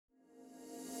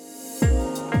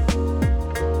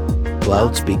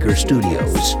Loudspeaker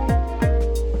Studios.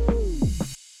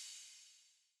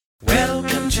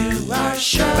 Welcome to our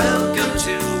show. Welcome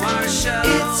to our show.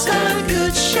 It's a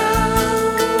good show.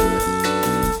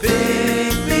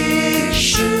 Big, big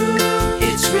shoe.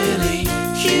 It's really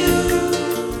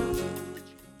huge.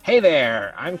 Hey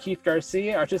there, I'm Keith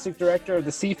Garcia, Artistic Director of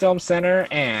the Sea Film Center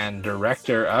and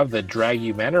Director of the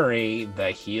Dragumentary,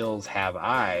 The Heels Have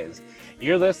Eyes.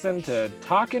 You're listening to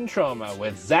Talkin' Trauma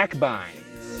with Zach Bynes.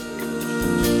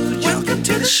 Welcome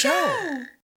to the show.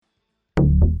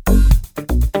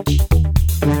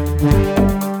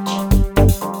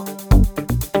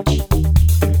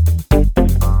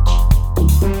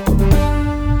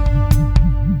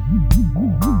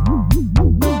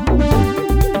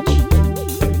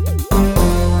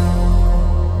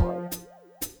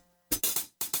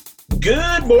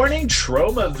 Good morning,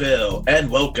 Traumaville, and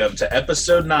welcome to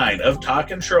episode 9 of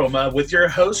Talkin' Trauma with your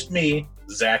host, me,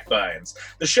 Zach Bynes.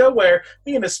 The show where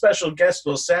me and a special guest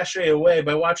will sashay away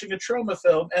by watching a trauma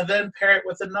film and then pair it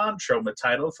with a non-trauma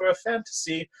title for a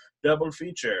fantasy double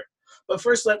feature. But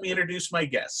first, let me introduce my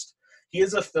guest. He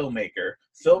is a filmmaker,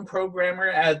 film programmer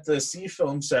at the Sea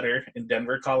Film Center in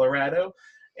Denver, Colorado,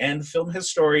 and film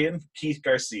historian Keith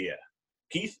Garcia.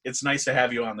 Keith, it's nice to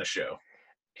have you on the show.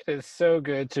 It is so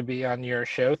good to be on your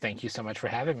show. Thank you so much for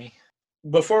having me.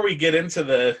 Before we get into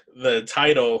the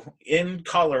title, in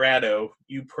Colorado,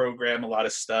 you program a lot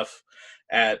of stuff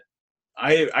at,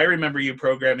 I remember you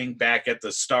programming back at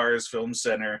the Stars Film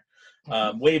Center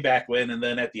way back when, and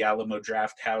then at the Alamo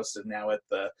Draft House, and now at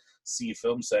the Sea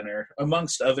Film Center,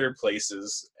 amongst other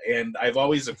places. And I've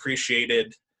always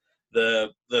appreciated the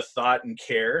thought and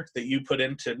care that you put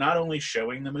into not only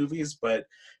showing the movies, but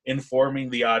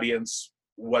informing the audience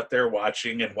what they're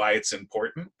watching and why it's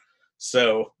important.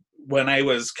 So when I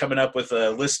was coming up with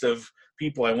a list of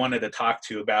people I wanted to talk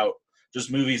to about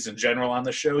just movies in general on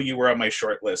the show, you were on my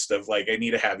short list of like, I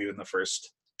need to have you in the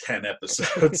first 10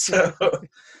 episodes. So.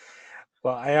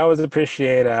 Well, I always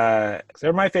appreciate,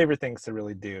 they're my favorite things to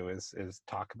really do is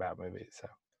talk about movies. So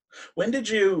When did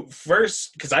you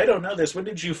first, because I don't know this, when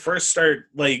did you first start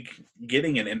like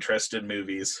getting an interest in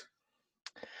movies?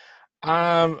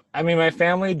 I mean, my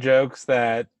family jokes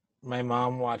that my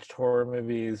mom watched horror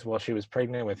movies while she was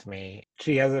pregnant with me.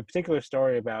 She has a particular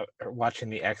story about her watching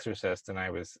The Exorcist, and I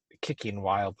was kicking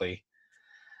wildly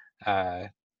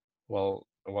while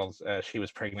she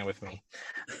was pregnant with me.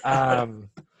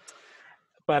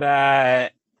 But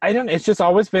I don't. It's just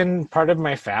always been part of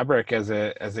my fabric as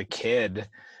a kid.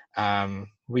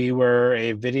 We were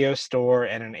a video store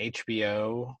and an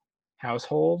HBO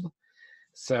household,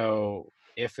 so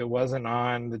if it wasn't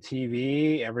on the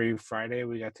TV, every Friday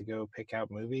we got to go pick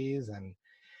out movies, and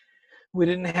we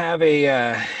didn't have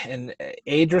an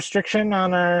age restriction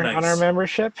on our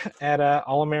membership at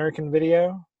All American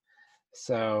Video.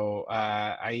 So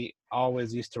I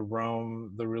always used to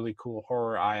roam the really cool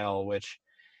horror aisle, which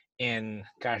when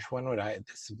would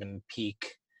this have been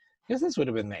peak? I guess this would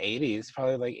have been the 80s,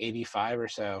 probably like 85 or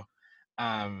so.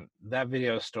 That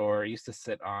video store used to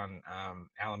sit on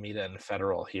Alameda and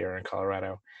Federal here in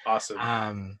Colorado.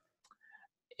 Awesome.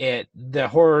 The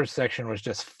horror section was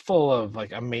just full of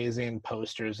like amazing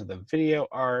posters of the video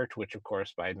art, which of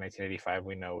course by 1985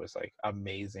 we know was like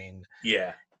amazing.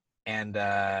 Yeah. And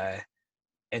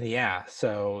yeah,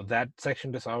 so that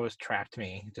section just always trapped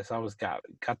me, just always got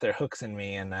their hooks in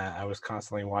me, and I was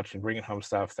constantly bringing home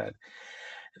stuff that.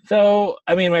 Though,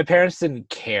 I mean, my parents didn't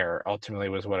care, ultimately,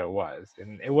 was what it was.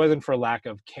 And it wasn't for lack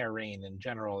of caring in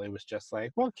general. It was just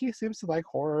like, well, Keith seems to like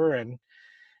horror, and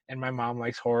my mom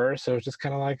likes horror. So it's just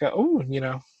kind of like,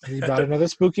 he brought another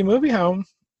spooky movie home.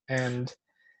 And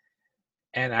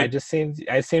I seemed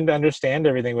to understand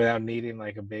everything without needing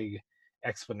like a big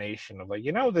explanation of like,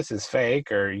 this is fake,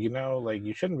 or, like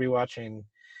you shouldn't be watching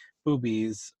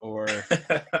boobies or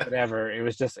whatever.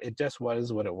 It just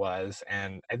was what it was.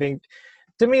 And I think,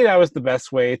 to me, that was the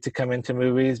best way to come into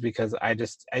movies, because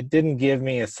it didn't give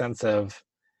me a sense of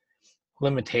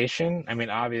limitation. I mean,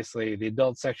 obviously the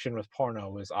adult section with porno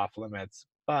was off limits,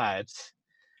 but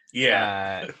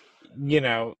yeah,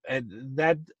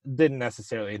 that didn't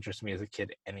necessarily interest me as a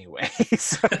kid anyway.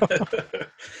 So.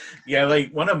 Yeah, like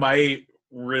one of my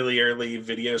really early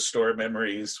video store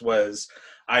memories was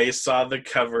I saw the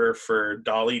cover for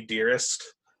Dolly Dearest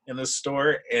in the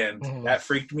store, and that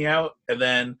freaked me out. And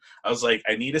then I was like,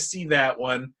 I need to see that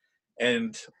one.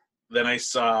 And then I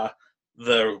saw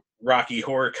the Rocky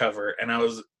Horror cover,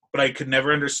 but I could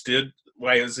never understood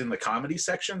why it was in the comedy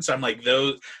section. So I'm like,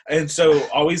 those, and so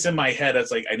always in my head, I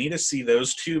was like, I need to see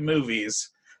those two movies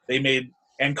they made,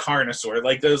 and Carnosaur,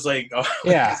 like those, like,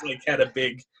 yeah, like had a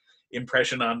big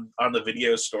impression on the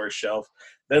video store shelf.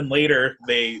 Then later,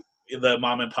 the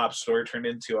mom and pop store turned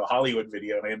into a Hollywood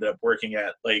Video, and I ended up working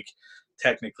at like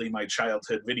technically my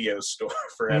childhood video store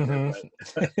forever.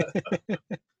 Mhm.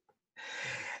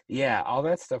 Yeah, all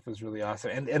that stuff was really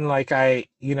awesome. And like I,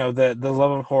 the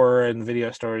love of horror and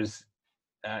video stores,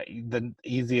 the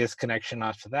easiest connection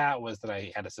after that was that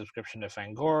I had a subscription to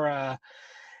Fangora,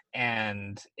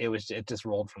 and it just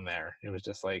rolled from there. It was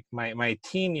just like my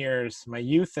teen years, my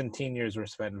youth and teen years were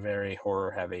spent very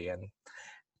horror heavy, and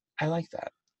I like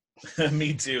that.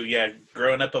 Me too. Yeah,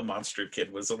 growing up a monster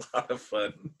kid was a lot of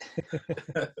fun.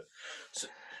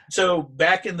 So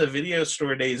back in the video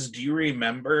store days, do you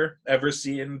remember ever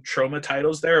seeing Troma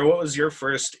titles there? Or what was your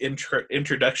first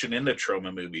introduction into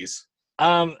Troma movies?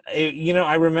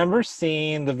 I remember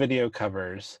seeing the video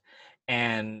covers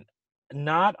and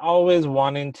not always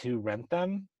wanting to rent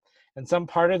them. And some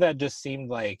part of that just seemed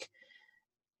like,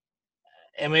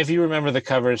 I mean, if you remember the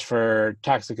covers for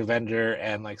Toxic Avenger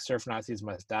and like Surf Nazis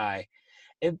Must Die,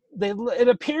 it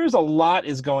appears a lot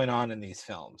is going on in these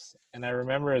films. And I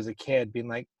remember as a kid being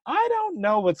like, I don't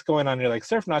know what's going on here. Like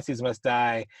Surf Nazis Must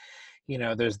Die,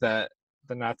 there's the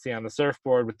Nazi on the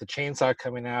surfboard with the chainsaw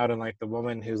coming out and like the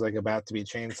woman who's like about to be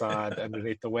chainsawed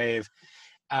underneath the wave.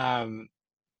 And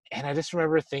I just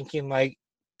remember thinking like,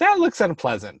 that looks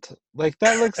unpleasant. Like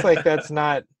that looks like that's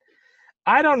not,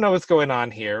 I don't know what's going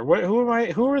on here. Who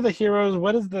are the heroes?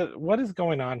 What is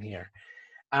going on here?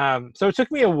 So it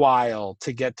took me a while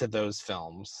to get to those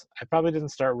films. I probably didn't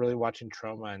start really watching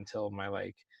Troma until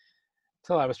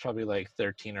I was probably like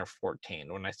 13 or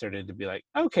 14 when I started to be like,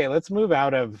 okay, let's move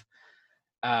out of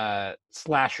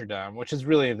slasherdom, which is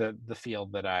really the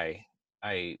field that I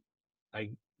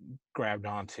grabbed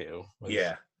onto.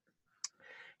 Yeah.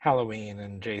 Halloween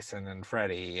and Jason and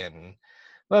Freddy and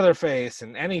Leatherface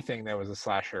and anything that was a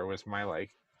slasher was my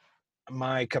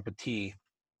cup of tea.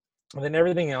 And then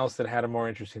everything else that had a more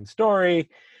interesting story,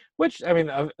 which, I mean,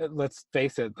 let's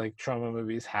face it, like Troma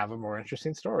movies have a more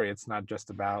interesting story. It's not just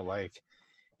about like,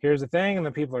 here's a thing and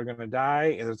the people are going to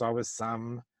die. There's always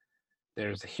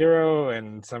there's a hero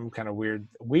and some kind of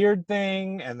weird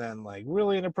thing, and then like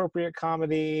really inappropriate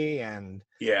comedy and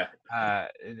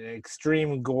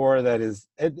extreme gore that is,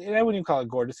 I wouldn't even call it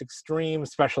gore, just extreme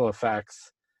special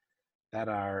effects that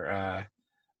are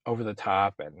over the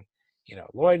top, and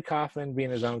Lloyd Kaufman being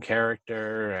his own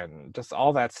character, and just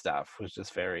all that stuff was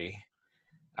just very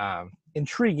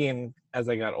intriguing as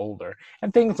I got older.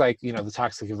 And things like the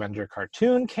Toxic Avenger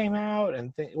cartoon came out,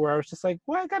 and where I was just like,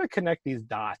 well, I gotta connect these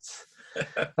dots.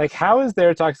 Like, how is there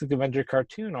a Toxic Avenger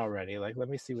cartoon already? Like, let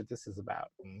me see what this is about.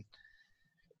 And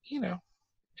it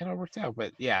worked out.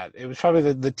 But yeah, it was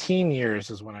probably the teen years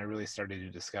is when I really started to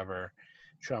discover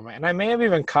Troma. And I may have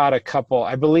even caught a couple.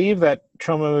 I believe that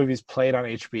Troma movies played on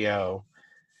HBO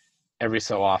every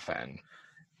so often.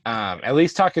 At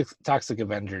least Toxic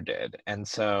Avenger did. And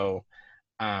so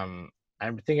I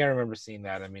think I remember seeing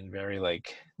that. I mean, very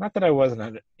like, not that I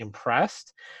wasn't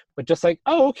impressed, but just like,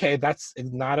 oh, okay, that's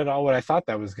not at all what I thought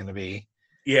that was going to be.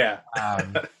 Yeah.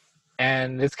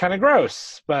 And it's kind of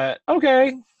gross, but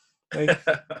okay. Like,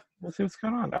 we'll see what's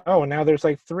going on. Oh, and now there's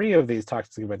like 3 of these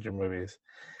Toxic Avenger movies.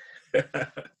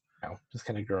 Just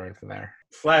kind of growing from there.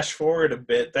 Flash forward a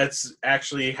bit, that's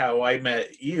actually how I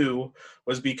met you,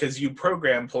 was because you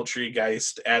programmed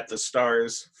Poultrygeist at the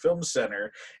Stars Film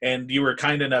Center, and you were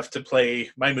kind enough to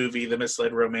play my movie, The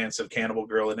Misled Romance of Cannibal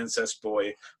Girl and Incest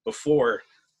Boy, before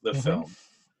the film.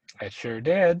 I sure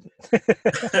did.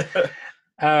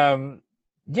 Yeah,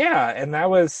 and that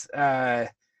was,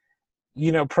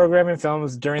 programming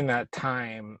films during that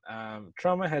time.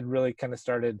 Troma had really kind of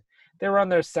started, they were on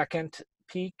their second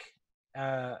peak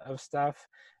of stuff.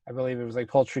 I believe it was like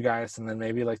Poultrygeist, and then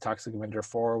maybe like Toxic Avenger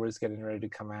 4 was getting ready to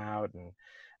come out, and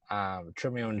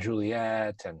Romeo and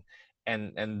Juliet,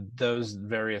 and those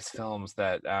various films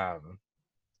that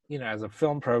as a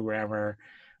film programmer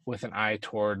with an eye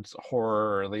towards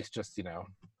horror, or at least just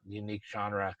unique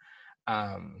genre,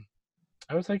 I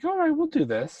was like, all right, we'll do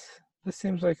this. This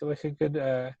seems like a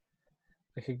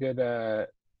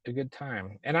good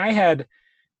time. And I had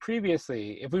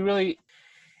previously,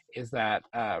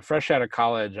 fresh out of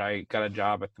college, I got a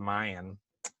job at the Mayan.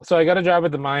 So I got a job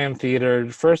at the Mayan Theater,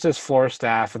 first as floor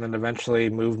staff, and then eventually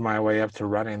moved my way up to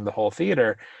running the whole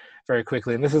theater very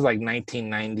quickly. And this is like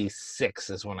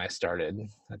 1996 is when I started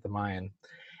at the Mayan.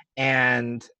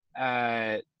 And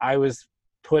I was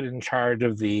put in charge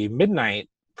of the midnight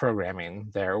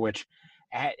programming there, which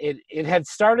it had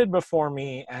started before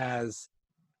me as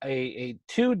a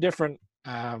 2 different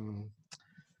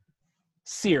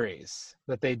series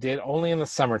that they did only in the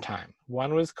summertime.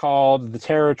 One was called The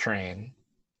Terror Train,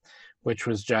 which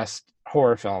was just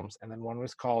horror films, and then one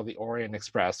was called the Orient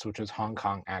Express, which was Hong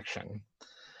Kong action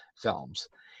films.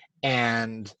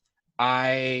 And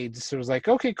I just was like,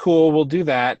 okay, cool, we'll do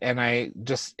that. And I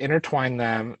just intertwined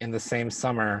them in the same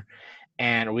summer.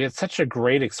 And we had such a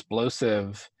great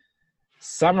explosive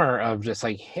summer of just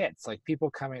like hits, like people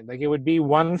coming, like it would be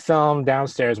one film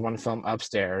downstairs, one film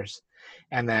upstairs.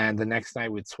 And then the next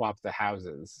night we'd swap the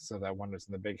houses so that one was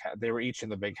in the big house. They were each in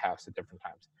the big house at different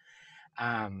times.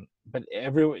 But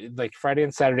like Friday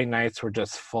and Saturday nights were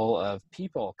just full of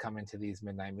people coming to these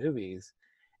midnight movies.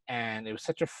 And it was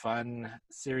such a fun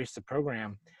series to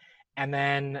program. And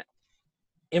then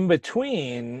in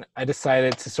between, I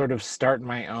decided to sort of start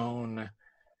my own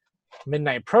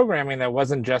midnight programming that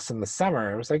wasn't just in the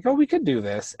summer. It was like, oh, we could do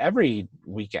this every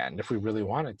weekend if we really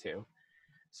wanted to.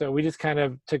 So we just kind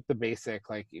of took the basic,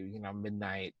 like,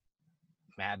 midnight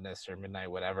madness or midnight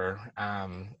whatever,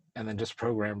 and then just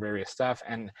programmed various stuff.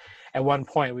 And at one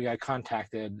point we got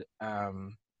contacted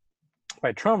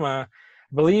by Troma.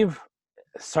 I believe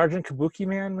Sergeant Kabuki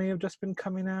Man may have just been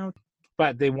coming out,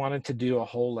 but they wanted to do a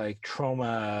whole like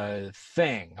Troma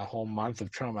thing, a whole month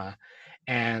of Troma.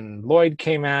 And Lloyd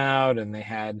came out and they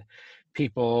had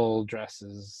people dressed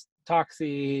as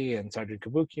Toxie and Sergeant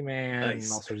Kabuki Man. Nice.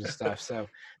 And all sorts of stuff. So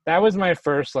that was my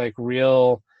first like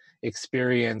real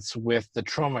experience with the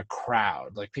Troma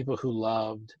crowd, like people who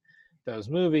loved those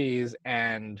movies,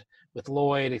 and with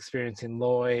Lloyd, experiencing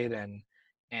Lloyd and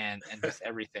just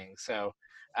everything. So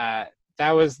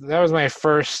that was my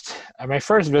first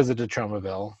visit to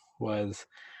Tromaville was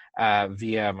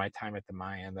via my time at the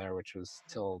Mayan there, which was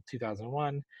till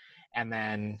 2001. And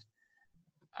then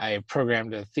I ran a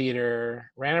program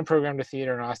to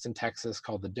theater in Austin, Texas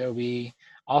called Adobe.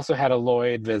 Also had a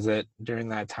Lloyd visit during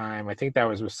that time. I think that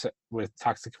was with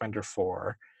Toxic Avenger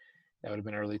 4. That would have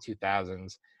been early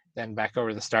 2000s. Then back over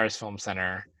to the Stars Film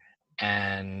Center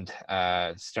and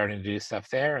starting to do stuff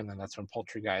there. And then that's when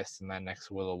Poultrygeist and that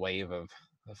next little wave of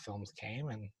films came.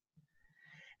 And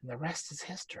the rest is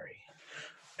history.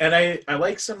 And I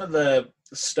like some of the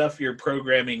stuff you're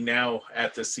programming now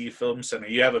at the C Film Center.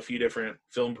 You have a few different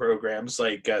film programs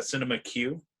like Cinema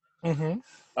Q. Mm-hmm.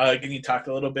 Can you talk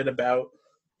a little bit about?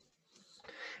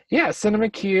 Yeah, Cinema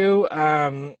Q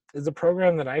is a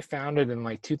program that I founded in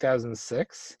like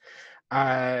 2006.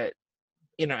 As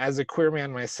a queer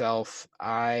man myself,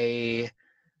 I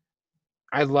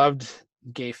loved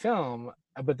gay film,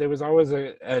 but there was always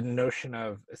a notion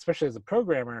of, especially as a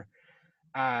programmer,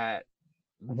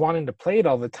 wanting to play it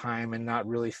all the time and not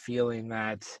really feeling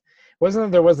that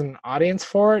there wasn't an audience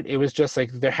for it. It was just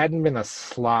like there hadn't been a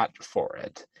slot for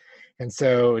it. And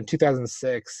so in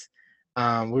 2006,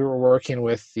 we were working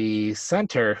with the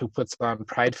center who puts on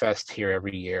Pride Fest here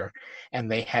every year, and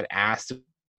they had asked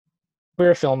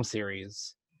queer film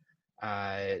series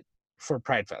for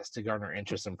Pride Fest to garner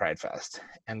interest in Pride Fest.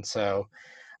 And so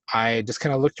I just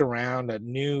kind of looked around at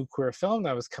new queer film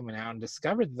that was coming out and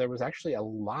discovered that there was actually a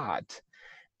lot,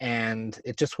 and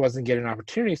it just wasn't getting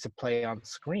opportunities to play on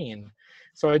screen.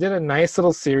 So I did a nice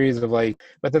little series of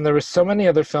but then there were so many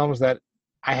other films that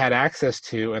I had access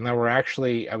to and that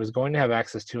I was going to have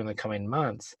access to in the coming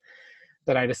months,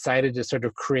 that I decided to sort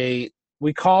of create.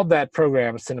 We called that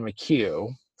program Cinema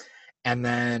Q. And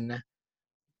then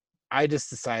I just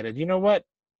decided, you know what?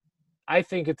 I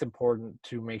think it's important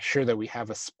to make sure that we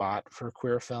have a spot for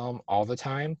queer film all the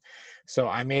time. So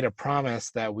I made a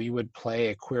promise that we would play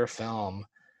a queer film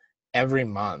every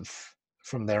month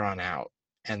from there on out.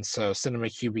 And so Cinema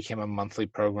Q became a monthly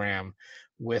program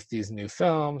with these new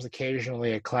films,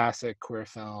 occasionally a classic queer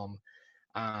film.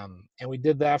 And we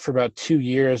did that for about 2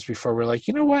 years before we're like,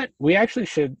 you know what? We actually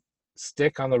should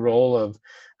stick on the role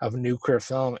of new queer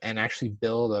film and actually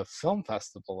build a film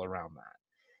festival around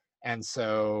that. And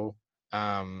so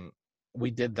we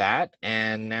did that,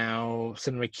 and now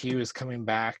Cinema Q is coming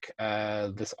back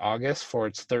this August for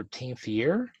its 13th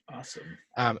year. Awesome.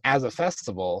 As a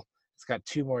festival. It's got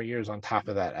 2 more years on top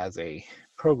of that as a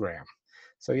program.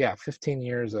 So yeah, 15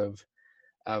 years of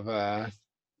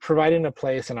providing a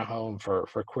place and a home for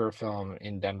queer film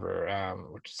in Denver,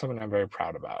 which is something I'm very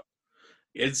proud about.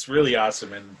 It's really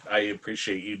awesome, and I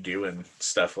appreciate you doing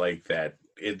stuff like that.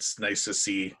 It's nice to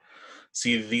see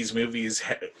these movies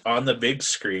on the big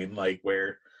screen, like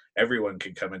where everyone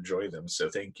can come enjoy them. So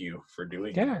thank you for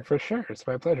doing that. Yeah, for sure. It's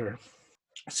my pleasure.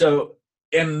 So,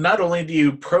 and not only do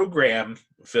you program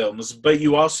films, but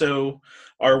you also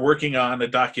are working on a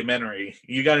documentary.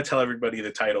 You got to tell everybody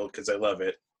the title because I love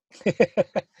it.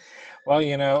 Well,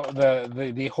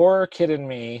 the horror kid in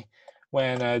me,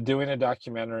 when doing a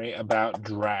documentary about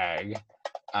drag,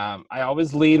 I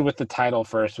always lead with the title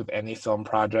first with any film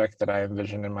project that I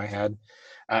envision in my head.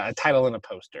 a title and a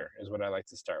poster is what I like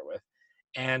to start with.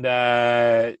 And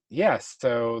yes,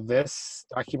 so this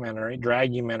documentary,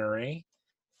 dragumentary,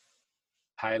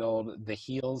 titled "The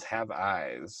Heels Have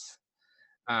Eyes,"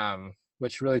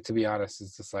 which really, to be honest,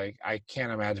 is just like I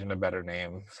can't imagine a better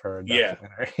name for a Yeah.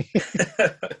 documentary.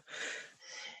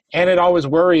 And it always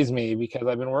worries me because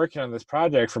I've been working on this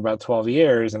project for about 12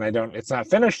 years and it's not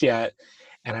finished yet.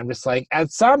 And I'm just like, at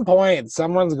some point,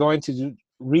 someone's going to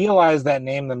realize that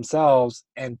name themselves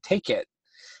and take it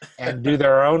and do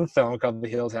their own film called The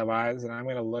Heels Have Eyes. And I'm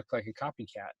going to look like a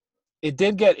copycat.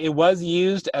 It was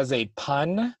used as a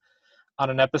pun on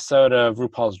an episode of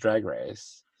RuPaul's Drag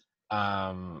Race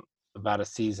about a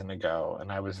season ago.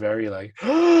 And I was very like,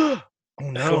 oh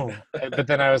no. But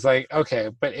then I was like, okay,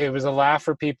 but it was a laugh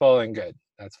for people and good.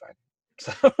 That's fine.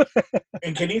 So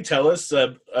And can you tell us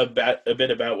a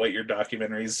bit about what your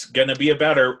documentary is going to be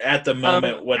about, or at the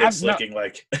moment what it's looking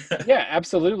like? Yeah,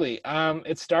 absolutely.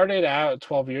 It started out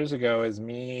 12 years ago as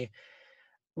me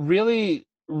really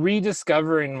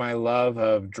rediscovering my love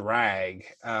of drag,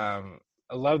 a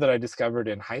love that I discovered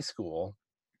in high school,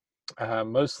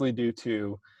 mostly due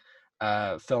to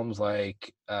films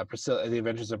like Priscilla, The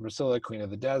Adventures of Priscilla, Queen of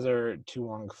the Desert, Tu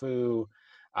Wong Fu,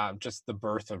 just the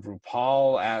birth of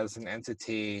RuPaul as an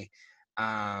entity,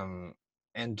 and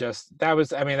just that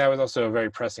was also a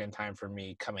very prescient time for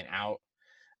me coming out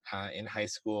in high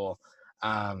school.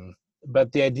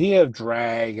 But the idea of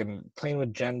drag and playing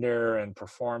with gender and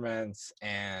performance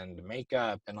and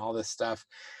makeup and all this stuff,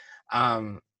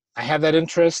 I had that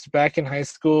interest back in high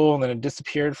school, and then it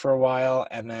disappeared for a while,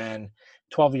 and then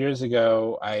 12 years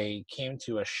ago, I came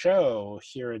to a show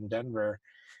here in Denver,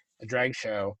 a drag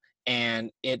show,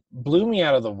 and it blew me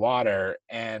out of the water.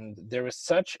 And there was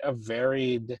such a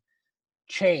varied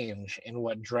change in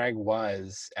what drag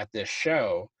was at this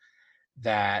show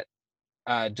that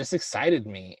just excited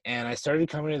me. And I started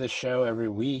coming to the show every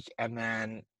week, and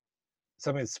then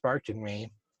something sparked in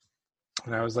me.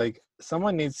 And I was like,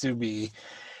 someone needs to be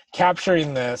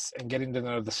capturing this and getting to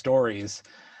know the stories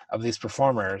of these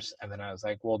performers. And then I was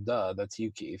like, well, duh, that's you,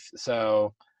 Keith.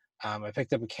 So I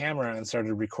picked up a camera and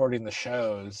started recording the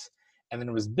shows, and then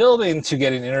it was building to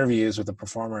getting interviews with the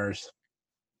performers.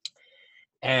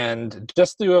 And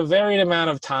just through a varied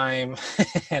amount of time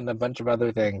and a bunch of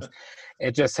other things,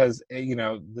 it just has,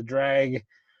 the drag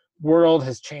world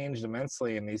has changed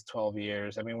immensely in these 12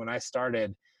 years. I mean, when I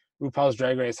started, RuPaul's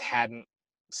Drag Race hadn't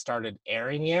started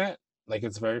airing yet, like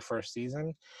its very first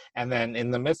season. And then in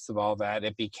the midst of all that,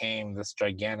 it became this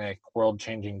gigantic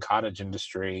world-changing cottage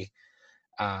industry,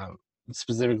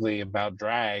 specifically about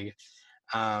drag.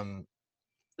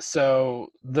 So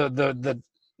the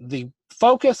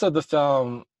focus of the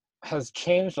film has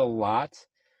changed a lot,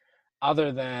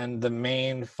 other than the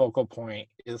main focal point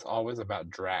is always about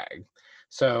drag.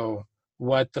 So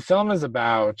what the film is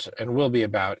about and will be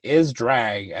about is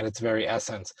drag at its very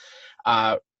essence,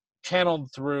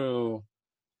 channeled through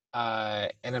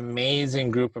an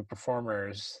amazing group of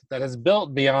performers that has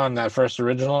built beyond that first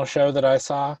original show that I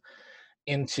saw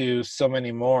into so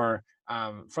many more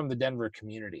from the Denver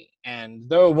community. And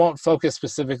though it won't focus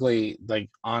specifically like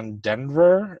on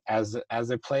Denver as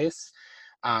a place,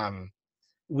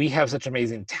 we have such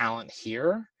amazing talent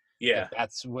here. Yeah.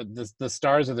 That's what the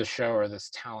stars of the show are,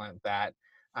 this talent that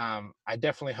I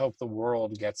definitely hope the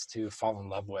world gets to fall in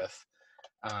love with,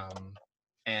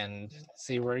 and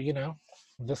see where,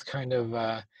 this kind of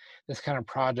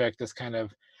project, this kind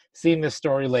of seeing this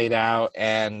story laid out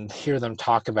and hear them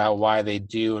talk about why they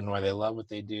do and why they love what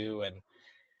they do and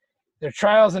their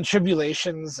trials and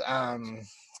tribulations. I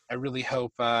really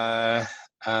hope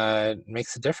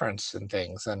makes a difference in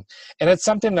things. And it's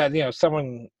something that,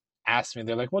 someone asked me,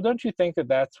 they're like, well, don't you think that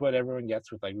that's what everyone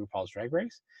gets with like RuPaul's Drag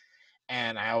Race?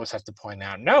 And I always have to point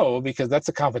out, no, because that's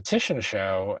a competition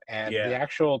show, and the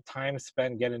actual time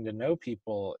spent getting to know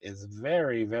people is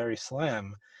very, very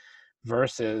slim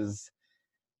versus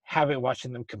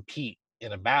watching them compete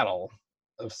in a battle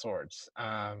of sorts.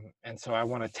 And so I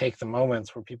want to take the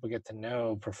moments where people get to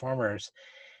know performers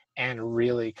and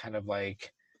really kind of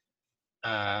like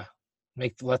let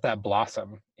that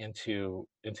blossom into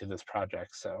this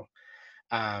project. So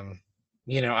I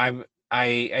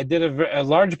did a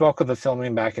large bulk of the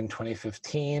filming back in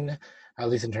 2015, at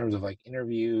least in terms of like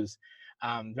interviews.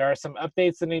 There are some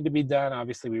updates that need to be done.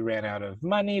 Obviously, we ran out of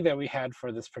money that we had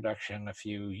for this production a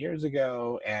few years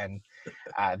ago, and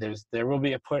there will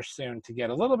be a push soon to get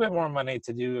a little bit more money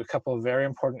to do a couple of very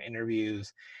important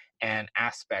interviews and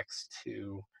aspects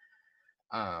to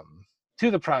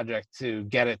the project to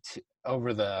get it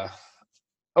over the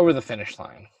finish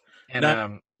line.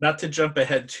 And not to jump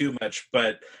ahead too much,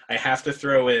 but I have to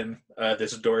throw in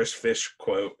this Doris Fish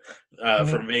quote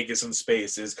from Vegas in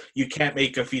Space is, "You can't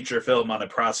make a feature film on a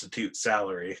prostitute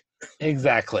salary."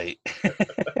 Exactly.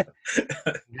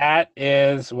 That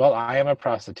is, well, I am a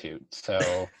prostitute,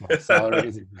 so my salary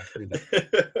is exactly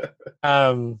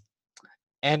that.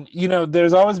 And, you know,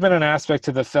 there's always been an aspect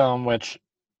to the film which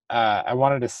I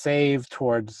wanted to save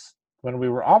towards when we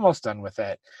were almost done with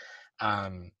it,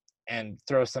 and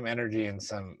throw some energy and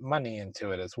some money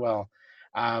into it as well.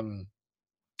 I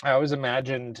always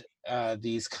imagined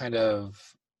these kind of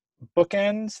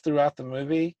bookends throughout the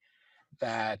movie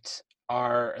that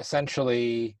are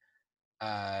essentially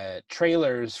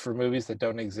trailers for movies that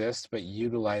don't exist, but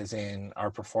utilizing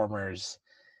our performers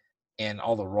in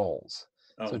all the roles.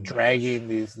 So dragging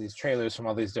these trailers from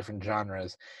all these different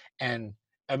genres and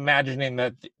imagining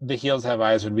that The Heels Have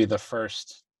Eyes would be the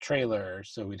first trailer,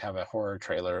 so we'd have a horror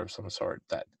trailer of some sort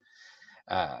that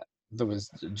was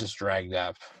just dragged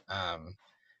up.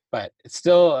 But it's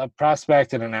still a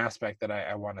prospect and an aspect that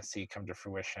I want to see come to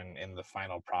fruition in the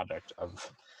final product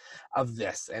of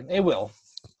this, and it will.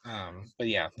 But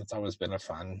yeah, it's always been a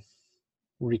fun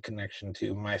reconnection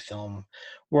to my film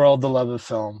world, the love of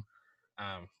film,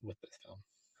 with this film.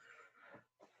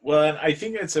 Well, and I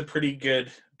think it's a pretty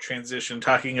good transition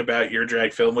talking about your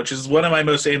drag film, which is one of my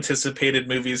most anticipated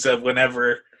movies of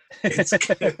whenever it's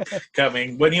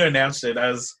coming. When you announced it,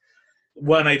 I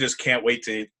just can't wait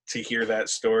to hear that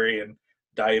story and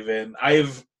dive in.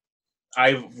 I've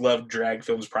loved drag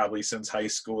films probably since high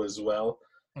school as well.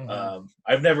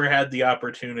 I've never had the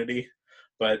opportunity,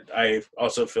 but I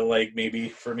also feel like maybe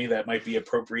for me that might be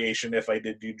appropriation if I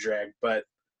did do drag, but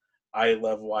I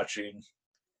love watching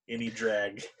any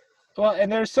drag. Well,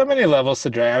 and there's so many levels to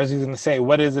drag. I was going to say,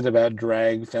 what is it about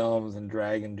drag films and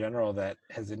drag in general that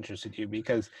has interested you?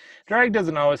 Because drag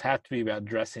doesn't always have to be about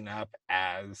dressing up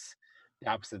as the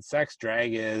opposite sex.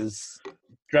 Drag is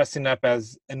dressing up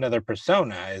as another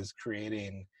persona, is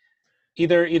creating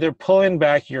either pulling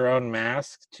back your own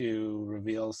mask to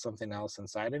reveal something else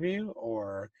inside of you,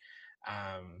 or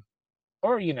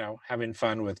you know, having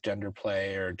fun with gender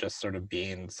play, or just sort of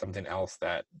being something else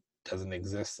that doesn't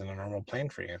exist in a normal plane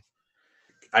for you.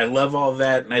 I love all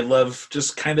that, and I love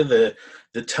just kind of the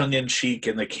tongue-in-cheek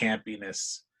and the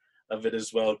campiness of it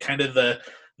as well. Kind of the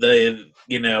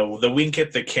you know, the wink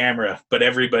at the camera, but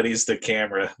everybody's the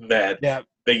camera that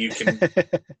you can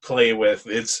play with.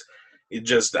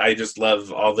 I just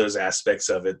love all those aspects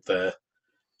of it.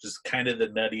 Just kind of the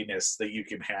nuttiness that you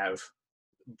can have,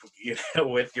 you know,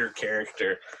 with your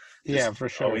character. Yeah, for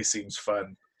sure. Always seems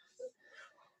fun.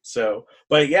 So,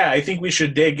 but yeah, I think we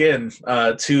should dig in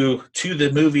to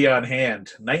the movie on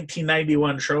hand.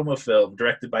 1991 Troma film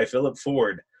directed by Philip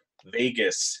Ford,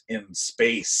 Vegas in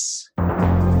Space.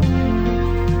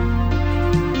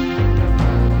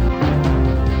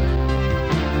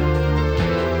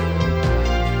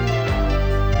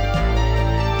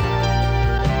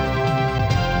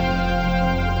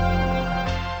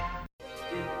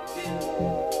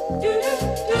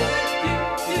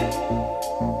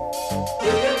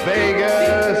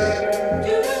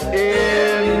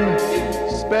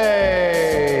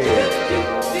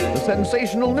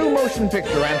 Sensational new motion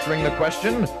picture answering the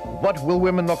question, what will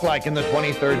women look like in the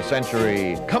 23rd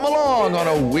century? Come along on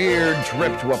a weird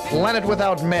trip to a planet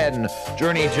without men.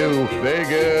 Journey to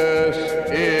Vegas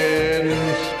in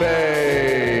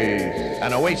Space.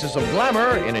 An oasis of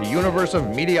glamour in a universe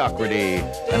of mediocrity.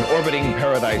 An orbiting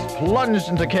paradise plunged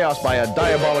into chaos by a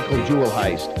diabolical jewel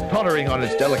heist. Tottering on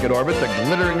its delicate orbit, the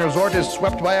glittering resort is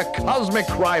swept by a cosmic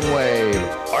crime wave.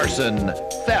 Arson,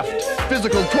 theft,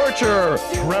 physical torture,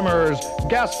 tremors,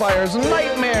 gas fires,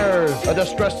 nightmares. A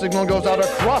distress signal goes out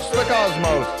across the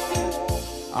cosmos.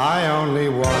 I only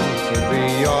want to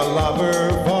be your lover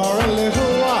for a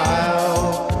little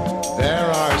while. There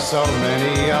are so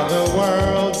many other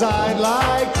worlds I'd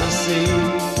like to see.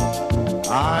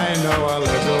 I know a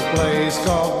little place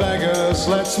called Vegas.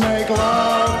 Let's make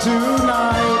love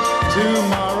tonight.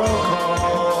 Tomorrow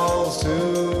calls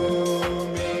to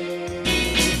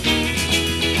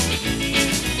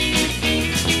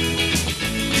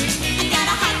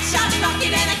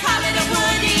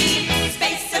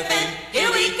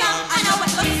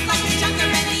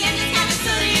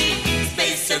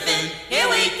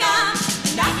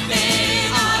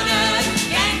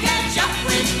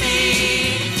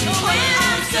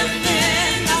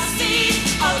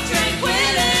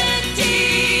Tranquility.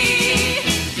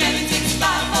 11, 6,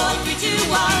 5, 4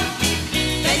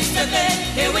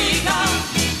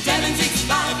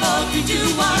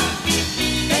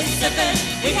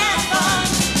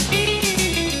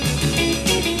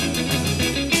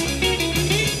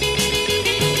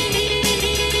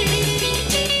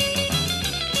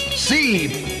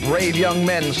 brave young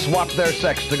men swapped their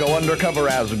sex to go undercover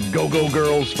as go-go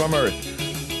girls from Earth.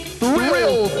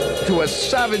 Thrilled to a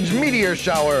savage meteor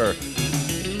shower.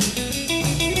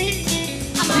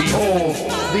 Behold,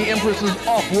 the Empress's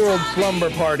off-world slumber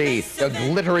party, a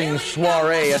glittering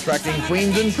soiree attracting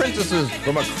queens and princesses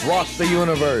from across the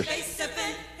universe.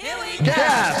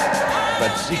 Gasp!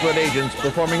 But secret agents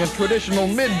performing a traditional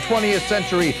mid-20th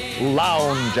century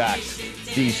lounge act.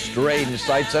 These strange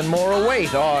sights and more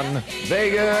await on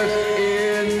Vegas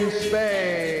in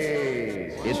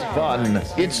Space. It's fun,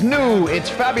 it's new, it's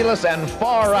fabulous, and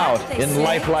far out in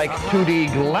lifelike 2D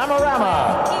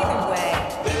Glamorama. Either way,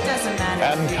 it doesn't matter.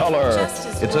 And color. Just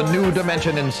as It's a long. new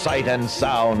dimension in sight and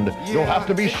sound. You'll have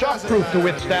to be shockproof to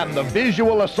withstand the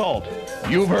visual assault.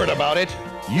 You've heard about it.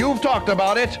 You've talked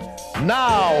about it.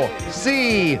 Now,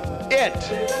 see it.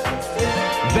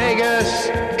 Vegas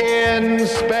in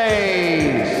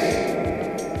Space.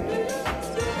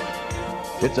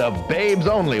 It's a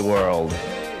babes-only world.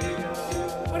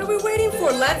 What are we waiting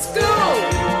for? Let's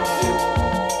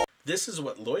go! This is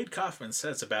what Lloyd Kaufman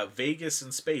says about Vegas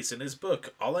in Space in his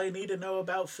book, All I Need to Know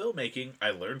About Filmmaking,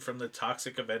 I Learned from the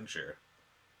Toxic Avenger.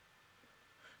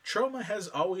 Troma has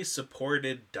always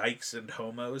supported dykes and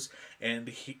homos,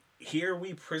 and here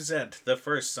we present the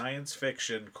first science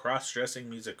fiction cross-dressing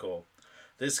musical.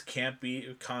 This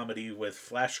campy comedy with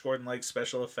Flash Gordon-like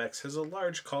special effects has a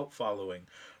large cult following.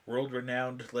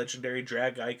 World-renowned legendary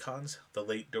drag icons, the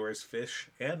late Doris Fish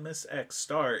and Miss X,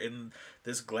 star in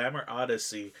this glamour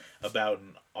odyssey about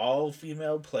an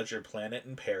all-female pleasure planet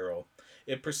in peril.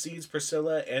 It precedes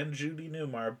Priscilla and Judy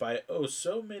Newmar by oh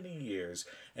so many years,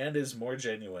 and is more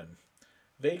genuine.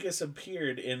 Vegas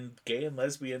appeared in gay and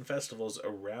lesbian festivals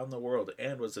around the world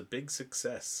and was a big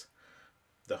success.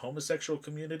 The homosexual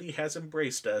community has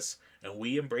embraced us, and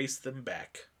we embrace them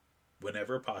back,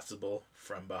 whenever possible,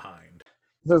 from behind.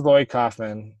 This is Lloyd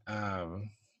Kaufman,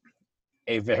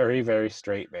 a very, very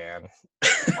straight man.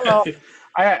 Well,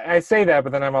 I say that,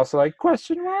 but then I'm also like,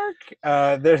 question mark?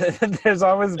 There's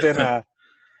always been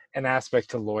an aspect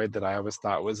to Lloyd that I always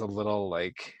thought was a little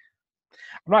like,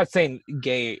 I'm not saying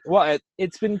gay. Well,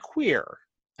 it's been queer.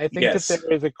 I think Yes. that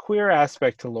there is a queer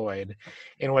aspect to Lloyd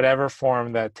in whatever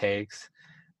form that takes.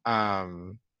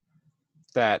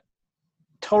 That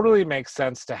totally makes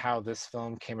sense to how this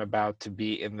film came about to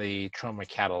be in the Troma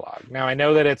catalog. Now, I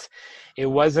know that it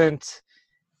wasn't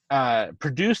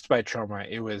produced by Troma.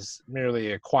 It was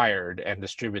merely acquired and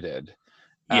distributed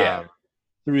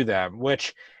through them,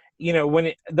 which, you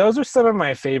know, those are some of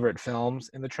my favorite films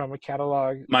in the Troma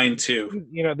catalog. Mine too.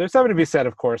 You know, there's something to be said,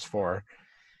 of course, for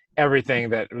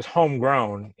everything that was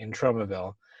homegrown in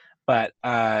Tromaville. But,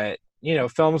 you know,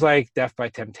 films like Death by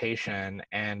Temptation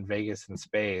and Vegas in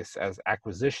Space as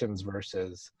acquisitions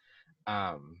versus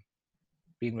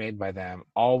being made by them,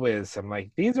 always, I'm like,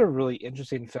 these are really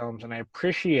interesting films. And I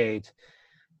appreciate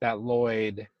that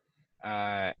Lloyd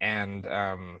and,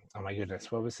 oh my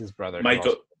goodness, what was his brother?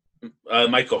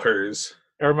 Michael Hers.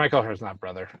 Or Michael Hers, not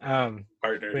brother. Partner,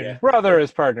 yeah. Brother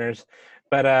is partners,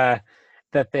 but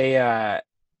that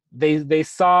they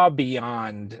saw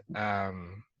beyond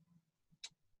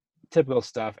typical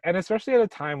stuff, and especially at a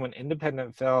time when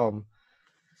independent film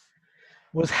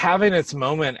was having its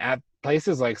moment at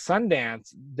places like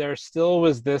Sundance, there still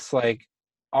was this like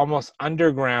almost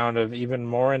underground of even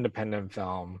more independent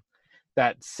film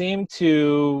that seemed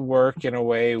to work in a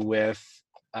way with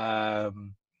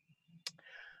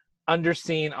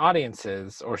underseen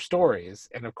audiences or stories.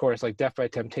 And of course, like Death by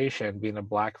Temptation being a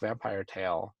black vampire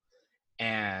tale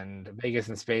and Vegas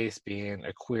in Space being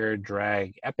a queer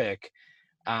drag epic,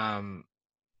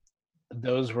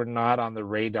 those were not on the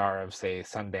radar of, say,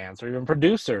 Sundance or even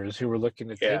producers who were looking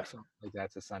to take something like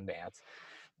that to Sundance.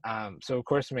 So of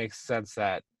course it makes sense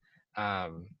that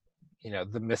you know,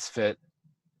 the misfit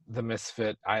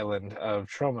island of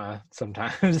Troma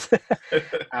sometimes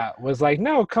was like,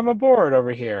 no, come aboard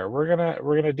over here. We're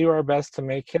gonna do our best to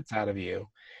make hits out of you.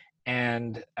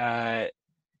 And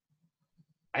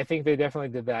I think they definitely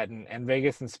did that, and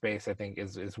Vegas in Space, I think,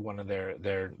 is one of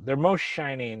their most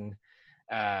shining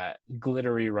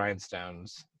glittery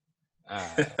rhinestones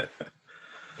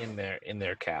in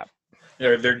their cap.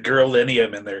 Or their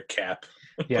girlinium in their cap.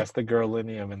 Yes, the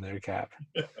girlinium in their cap.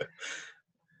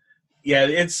 Yeah,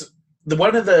 it's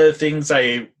one of the things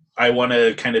I want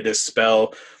to kind of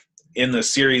dispel in the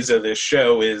series of this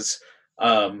show is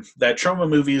that Troma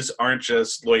movies aren't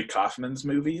just Lloyd Kaufman's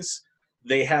movies.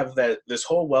 They have this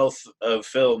whole wealth of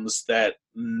films that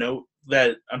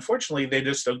unfortunately they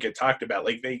just don't get talked about,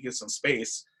 like Vegas in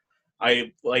Space.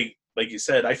 I like you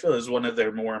said, I feel is one of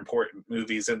their more important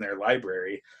movies in their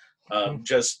library.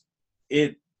 Just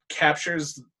it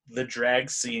captures the drag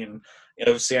scene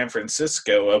of San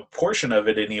Francisco, a portion of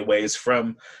it anyways,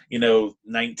 from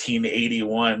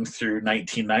 1981 through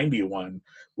 1991,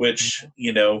 which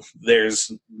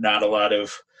there's not a lot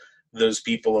of those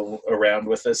people around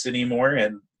with us anymore,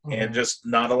 and just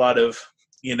not a lot of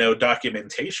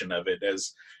documentation of it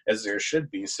as there should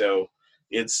be. So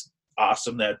it's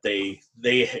awesome that they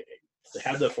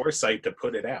had the foresight to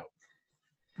put it out.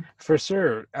 For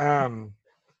sure. And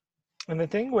the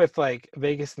thing with like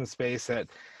Vegas in Space that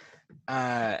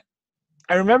I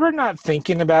remember not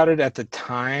thinking about it at the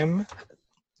time.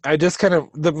 I just kind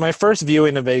of my first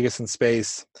viewing of Vegas in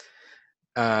Space,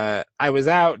 I was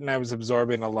out and I was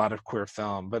absorbing a lot of queer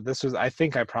film, but I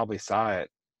think I probably saw it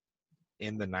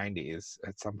in the 90s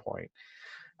at some point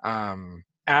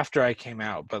after I came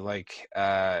out, but like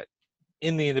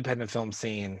in the independent film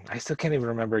scene, I still can't even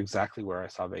remember exactly where I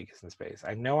saw Vegas in Space.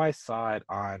 I know I saw it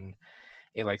on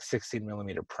a like 16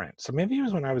 millimeter print. So maybe it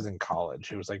was when I was in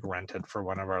college. It was like rented for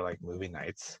one of our like movie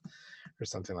nights or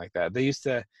something like that. They used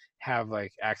to have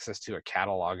like access to a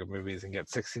catalog of movies and get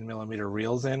 16 millimeter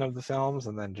reels in of the films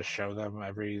and then just show them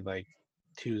every like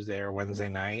Tuesday or Wednesday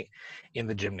night in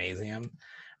the gymnasium.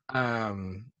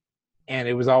 And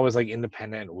it was always like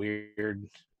independent,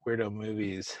 weirdo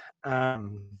movies.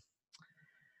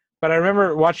 But I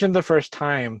remember watching the first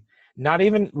time, not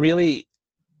even really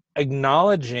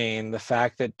acknowledging the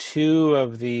fact that two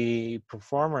of the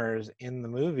performers in the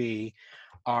movie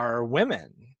are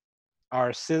women,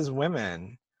 are cis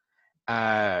women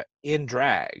in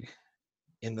drag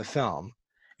in the film.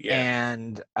 Yeah.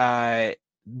 And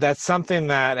that's something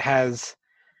that has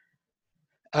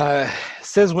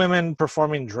cis women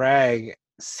performing drag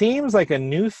seems like a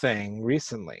new thing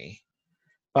recently,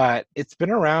 but it's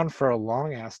been around for a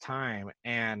long ass time.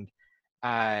 And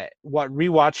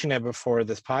rewatching it before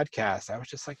this podcast, I was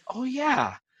just like, oh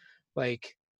yeah,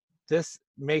 like this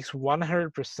makes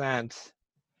 100%.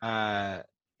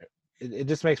 It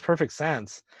just makes perfect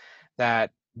sense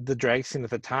that the drag scene at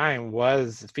the time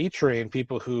was featuring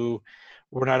people who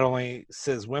were not only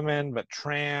cis women but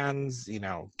trans,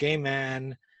 gay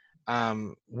men,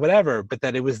 whatever, but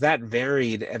that it was that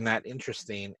varied and that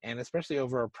interesting, and especially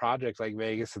over a project like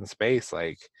Vegas in Space,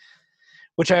 like,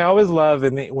 which I always love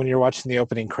when you're watching the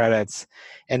opening credits,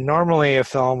 and normally a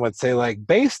film would say like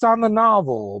based on the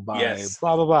novel by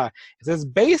blah blah blah. It says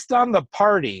based on the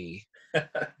party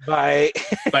by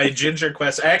Ginger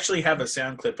Quest. I actually have a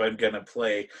sound clip I'm gonna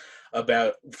play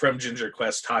from Ginger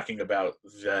Quest talking about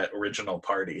the original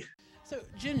party. So,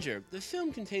 Ginger, the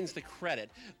film contains the credit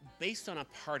based on a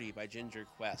party by Ginger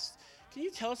Quest. Can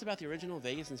you tell us about the original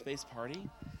Vegas in Space party?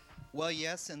 Well,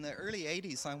 yes, in the early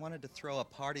 80s, I wanted to throw a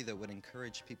party that would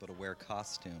encourage people to wear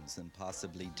costumes and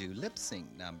possibly do lip-sync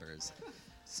numbers.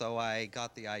 So I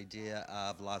got the idea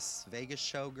of Las Vegas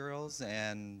showgirls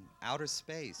and outer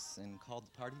space and called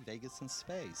the party Vegas in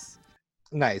Space.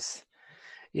 Nice.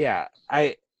 Yeah,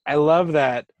 I love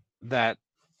that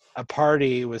a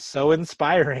party was so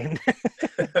inspiring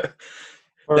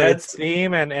for its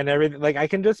theme and everything. Like, I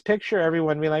can just picture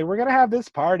everyone being like, we're gonna have this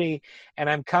party and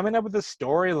I'm coming up with a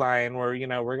storyline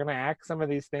where we're gonna act some of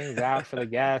these things out for the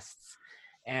guests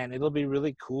and it'll be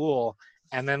really cool.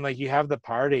 And then like you have the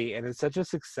party and it's such a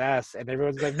success and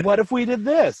everyone's like, what if we did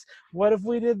this, what if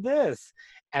we did this?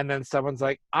 And then someone's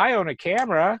like, I own a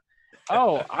camera.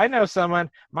 Oh, I know someone,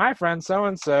 my friend so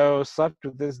and so slept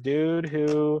with this dude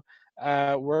who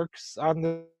works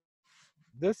on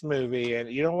this movie, and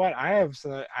you know what? I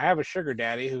have a sugar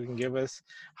daddy who can give us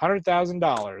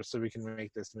 $100,000 so we can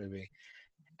make this movie,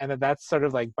 and that's sort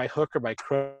of like by hook or by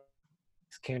crook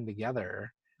came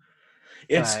together.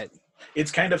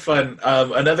 It's kind of fun.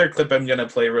 Another clip I'm gonna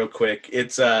play real quick.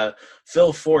 It's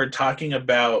Phil Ford talking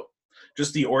about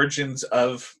just the origins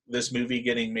of this movie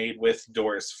getting made with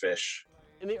Doris Fish.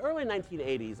 In the early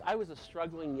 1980s, I was a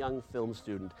struggling young film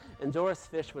student, and Doris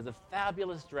Fish was a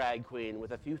fabulous drag queen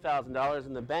with a few $1,000s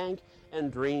in the bank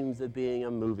and dreams of being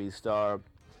a movie star.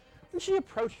 When she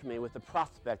approached me with the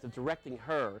prospect of directing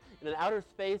her in an outer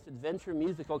space adventure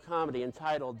musical comedy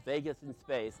entitled Vegas in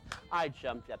Space, I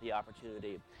jumped at the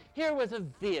opportunity. Here was a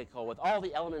vehicle with all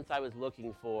the elements I was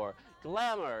looking for: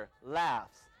 glamour,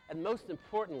 laughs, and most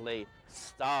importantly,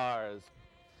 stars.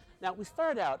 Now, we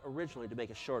started out originally to make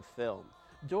a short film.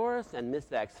 Doris and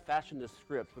Miss X fashioned a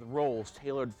script with roles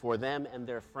tailored for them and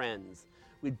their friends.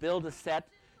 We'd build a set,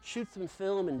 shoot some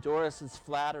film in Doris's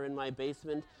flat or in my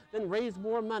basement, then raise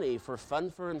more money for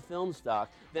Funfer and film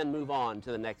stock, then move on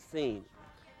to the next scene.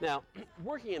 Now,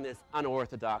 working in this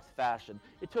unorthodox fashion,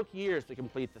 it took years to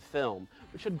complete the film,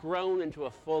 which had grown into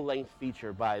a full-length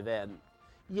feature by then.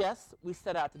 Yes, we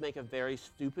set out to make a very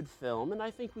stupid film, and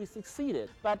I think we succeeded.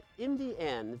 But in the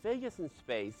end, Vegas in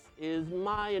Space is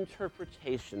my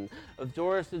interpretation of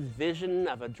Doris's vision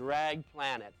of a drag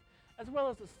planet, as well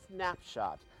as a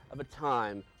snapshot of a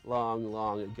time long,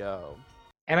 long ago.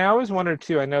 And I always wonder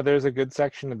too, I know there's a good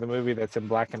section of the movie that's in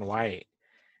black and white.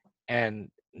 And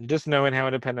just knowing how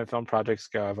independent film projects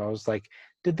go, I was like,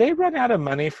 did they run out of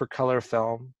money for color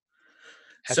film?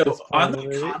 So on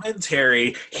the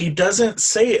commentary, he doesn't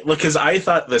say it, because I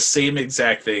thought the same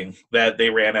exact thing, that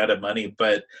they ran out of money,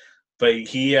 but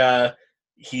he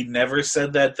never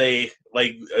said that they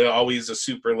always a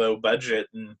super low budget,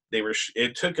 and they were.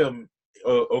 It took them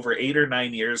over 8 or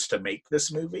 9 years to make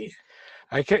this movie.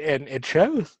 And it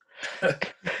shows.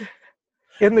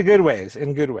 In the good ways,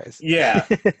 Yeah,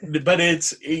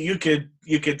 but you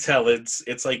could tell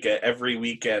it's like a every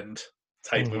weekend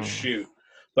type of shoot.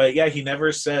 But yeah, he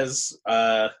never says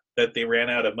that they ran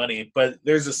out of money. But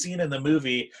there's a scene in the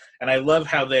movie, and I love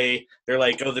how they're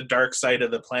like, oh, the dark side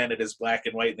of the planet is black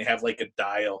and white, and they have like a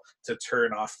dial to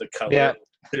turn off the color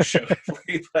to show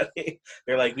everybody.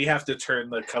 They're like, we have to turn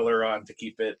the color on to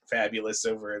keep it fabulous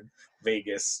over in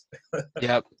Vegas.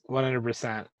 Yep,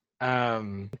 100%.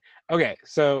 Okay,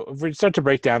 so if we start to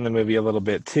break down the movie a little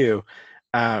bit too,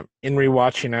 in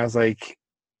rewatching, I was like,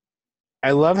 I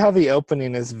love how the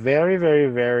opening is very, very,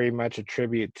 very much a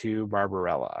tribute to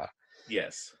Barbarella.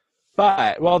 Yes.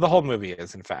 But, well, the whole movie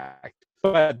is, in fact.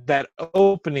 But that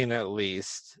opening, at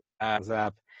least, was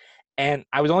up. And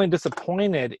I was only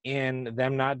disappointed in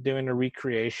them not doing a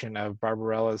recreation of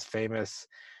Barbarella's famous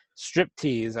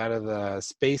striptease out of the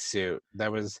spacesuit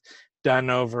that was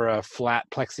done over a flat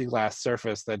plexiglass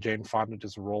surface that Jane Fonda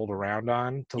just rolled around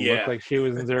on to look like she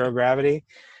was in zero gravity.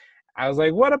 I was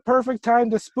like, what a perfect time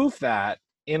to spoof that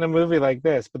in a movie like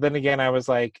this. But then again, I was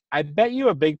like, I bet you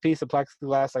a big piece of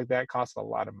plexiglass like that costs a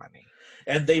lot of money.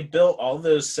 And they built all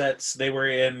those sets. They were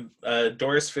in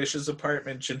Doris Fish's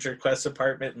apartment, Ginger Quest's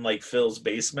apartment, and like Phil's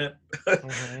basement.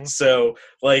 So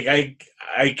like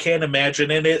I can't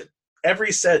imagine. And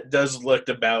every set does look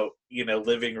about,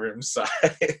 living room size.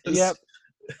 Yep.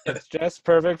 It's just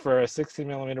perfect for a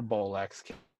 60mm Bolex.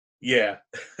 Yeah.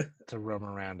 To roam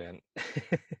around in.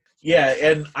 Yeah,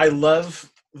 and I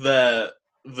love the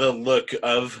look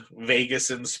of Vegas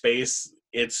in space.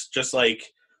 It's just like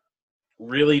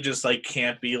really just like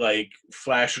campy, like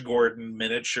Flash Gordon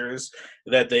miniatures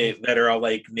that are all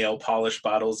like nail polish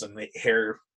bottles and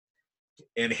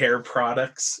hair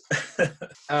products.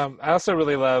 I also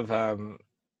really love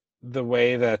the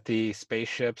way that the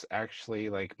spaceships actually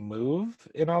like move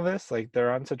in all this. Like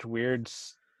they're on such weird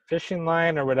fishing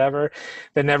line or whatever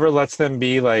that never lets them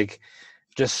be like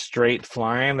just straight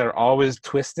flying. They're always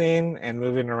twisting and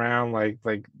moving around like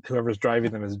whoever's driving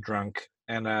them is drunk.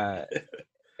 And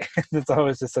it's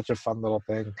always just such a fun little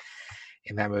thing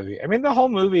in that movie. I mean, the whole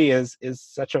movie is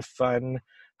such a fun,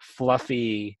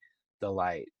 fluffy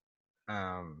delight.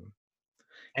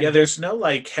 There's no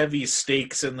like heavy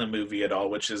stakes in the movie at all,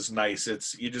 which is nice.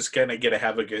 It's you just kind of get to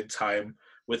have a good time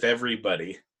with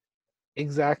everybody.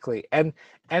 Exactly. And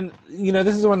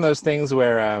this is one of those things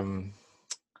where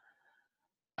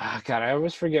God, I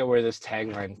always forget where this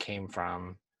tagline came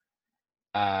from.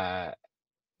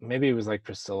 Maybe it was like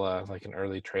Priscilla, like an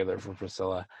early trailer for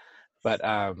Priscilla, but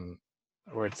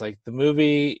where it's like the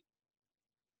movie,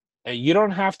 you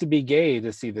don't have to be gay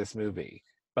to see this movie,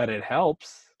 but it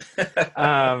helps.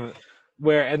 And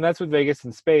that's with Vegas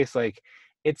in Space. Like,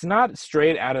 it's not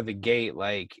straight out of the gate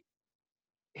like,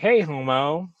 hey,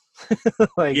 homo,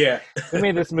 like, we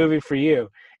made this movie for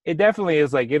you. It definitely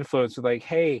is like influenced with like,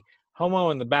 hey,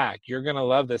 homo in the back, you're gonna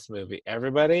love this movie.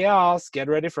 Everybody else, get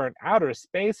ready for an outer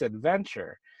space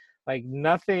adventure. Like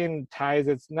nothing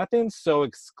nothing's so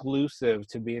exclusive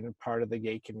to being a part of the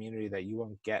gay community that you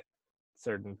won't get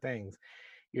certain things.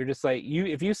 You're just like,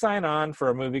 if you sign on for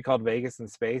a movie called Vegas in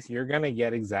Space, you're gonna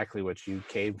get exactly what you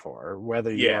came for,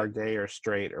 whether you are gay or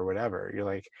straight or whatever. You're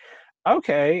like,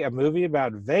 okay, a movie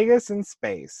about Vegas in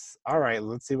space. All right,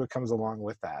 let's see what comes along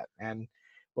with that. And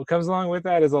what comes along with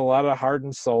that is a lot of heart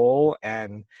and soul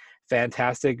and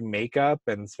fantastic makeup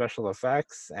and special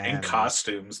effects and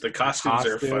costumes. The costumes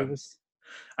are fun.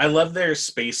 I love their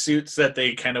spacesuits that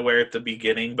they kind of wear at the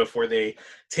beginning before they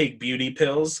take beauty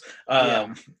pills.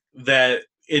 That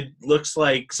it looks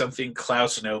like something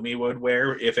Klaus Nomi would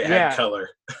wear if it had color.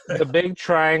 The big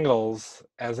triangles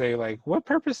as a like, what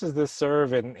purpose does this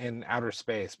serve in outer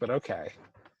space? But okay.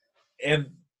 And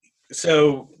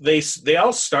so they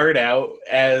all start out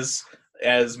as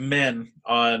men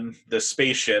on the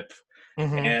spaceship,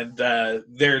 and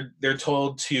they're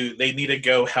told they need to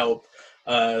go help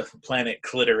planet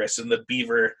Clitoris, and the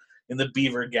beaver in the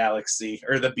Beaver Galaxy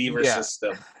or the Beaver Yeah.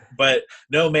 system, but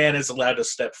no man is allowed to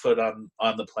step foot on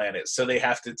the planet. So they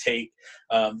have to take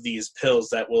these pills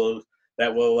that will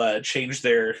change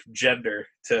their gender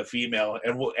to female.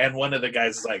 And one of the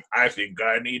guys is like, I think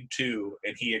I need two,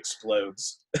 and he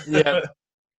explodes. Yeah.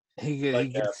 He Like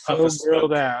a gets puff so of smoke.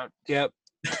 grilled out. Yep.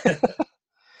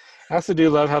 I also do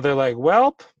love how they're like,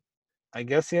 "Welp, I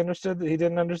guess he understood that he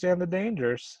didn't understand the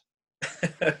dangers."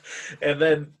 And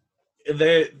then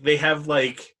they have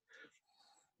like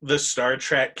the Star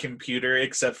Trek computer,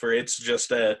 except for it's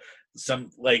just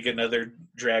another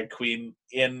drag queen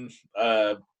in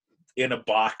a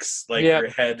box like Yep. her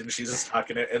head, and she's just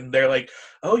talking to, and they're like,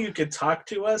 "Oh, you could talk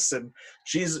to us," and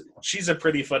she's a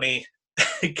pretty funny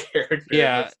character in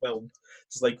the film.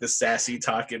 It's like the sassy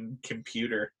talking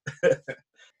computer.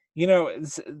 You know,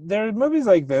 there are movies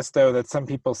like this, though, that some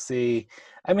people see.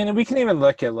 I mean, we can even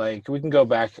look at, like, we can go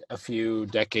back a few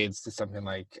decades to something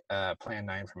like Plan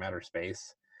 9 from Outer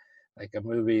Space, like a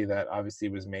movie that obviously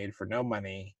was made for no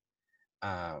money,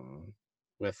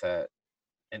 with an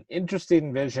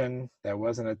interesting vision that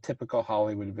wasn't a typical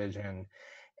Hollywood vision,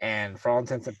 and for all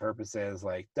intents and purposes,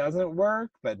 like, doesn't work,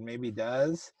 but maybe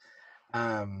does.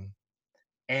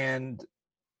 And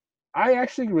I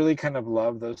actually really kind of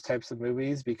love those types of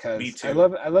movies Me because too.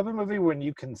 I love a movie when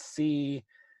you can see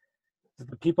that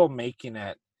the people making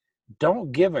it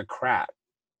don't give a crap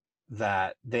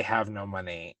that they have no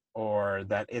money or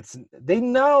that they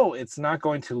know it's not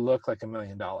going to look like $1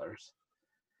 million.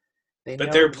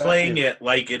 But they're playing it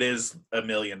like it is $1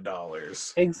 million.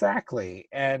 Exactly.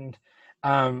 And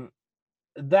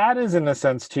that is in a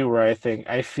sense too where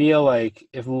I feel like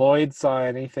if Lloyd saw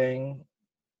anything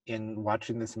in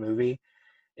watching this movie,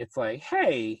 it's like,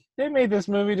 hey, they made this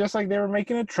movie just like they were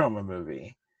making a Troma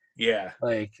movie. Yeah.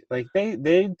 Like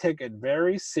they took it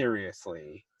very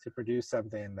seriously to produce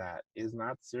something that is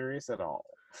not serious at all.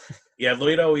 Yeah,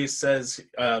 Lloyd always says,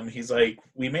 he's like,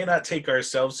 we may not take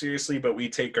ourselves seriously, but we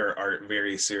take our art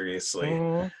very seriously.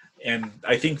 Mm-hmm. And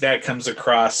I think that comes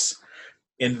across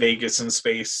in Vegas in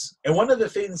Space. And one of the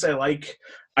things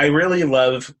I really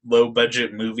love low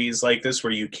budget movies like this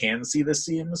where you can see the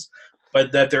seams,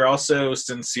 but that they're also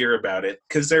sincere about it.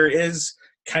 Because there is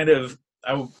kind of,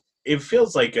 it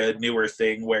feels like a newer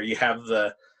thing where you have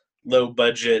the low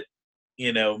budget,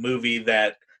 movie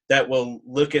that will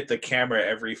look at the camera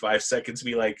every 5 seconds and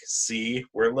be like, see,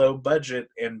 we're low budget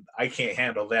and I can't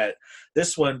handle that.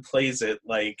 This one plays it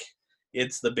like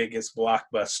it's the biggest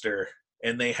blockbuster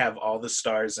and they have all the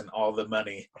stars and all the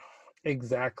money.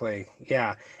 Exactly.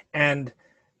 Yeah. And,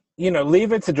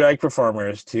 leave it to drag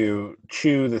performers to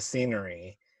chew the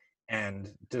scenery and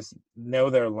just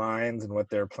know their lines and what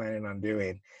they're planning on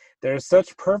doing. There's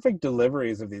such perfect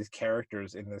deliveries of these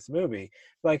characters in this movie.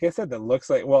 Like I said, that looks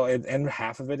like, and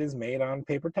half of it is made on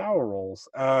paper towel rolls.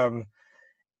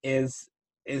 Is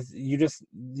you just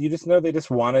know they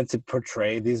just wanted to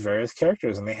portray these various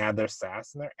characters, and they had their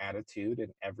sass and their attitude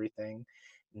and everything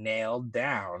nailed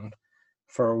down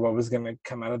for what was going to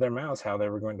come out of their mouths, how they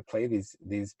were going to play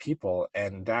these people,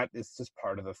 and that is just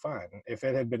part of the fun. If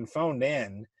it had been phoned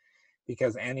in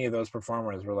because any of those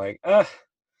performers were like,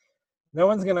 no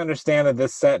one's going to understand that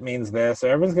this set means this, or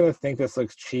everyone's going to think this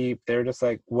looks cheap, they're just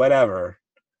like, whatever.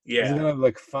 Yeah. It's going to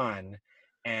look fun,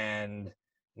 and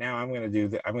now I'm going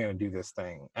to do this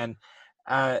thing. And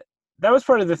that was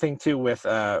part of the thing too with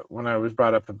when I was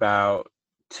brought up about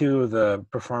two of the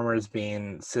performers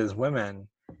being cis women,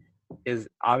 is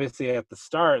obviously at the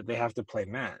start they have to play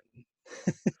men.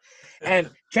 And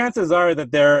chances are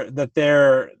that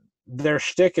their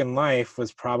shtick in life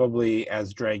was probably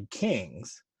as drag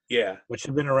kings. Yeah. Which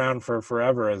have been around for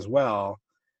forever as well.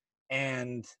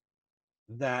 And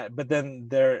but then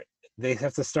they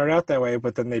have to start out that way,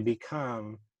 but then they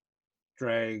become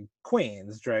drag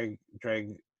queens, drag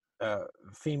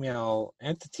female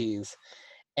entities.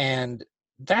 And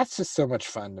that's just so much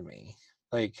fun to me.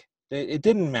 Like, it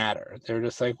didn't matter. They're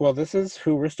just like, well, this is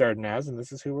who we're starting as, and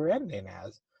this is who we're ending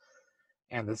as.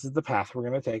 And this is the path we're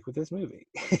going to take with this movie.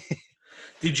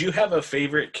 Did you have a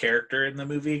favorite character in the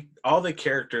movie? All the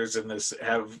characters in this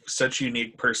have such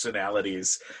unique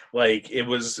personalities. Like, it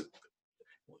was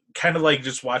kind of like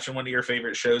just watching one of your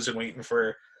favorite shows and waiting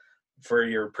for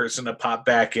your person to pop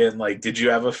back in. Like, did you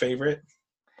have a favorite?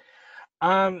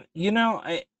 I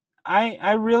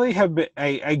really have been.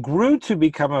 I grew to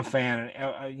become a fan.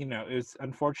 It was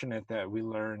unfortunate that we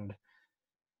learned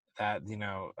that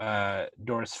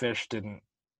Doris Fish didn't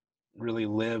really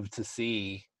live to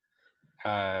see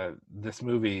this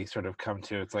movie sort of come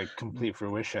to its like complete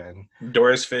fruition.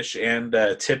 Doris Fish and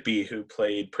Tippy, who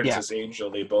played Princess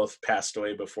Angel, they both passed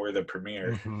away before the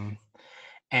premiere. Mm-hmm.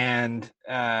 And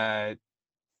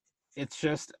it's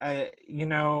just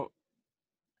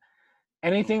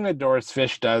anything that Doris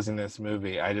Fish does in this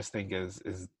movie, I just think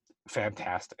is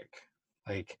fantastic.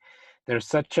 Like there's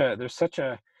such a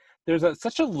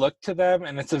look to them,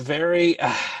 and it's a very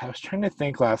I was trying to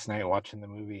think last night watching the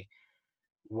movie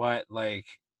what like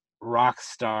rock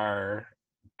star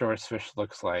Doris Fish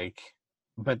looks like,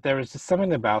 but there was just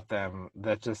something about them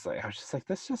that just like I was just like,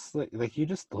 this just like you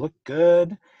just look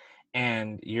good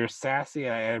and you're sassy.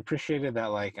 I appreciated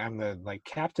that, like I'm the like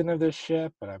captain of this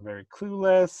ship, but I'm very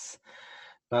clueless.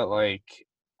 But like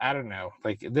I don't know,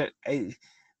 like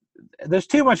there's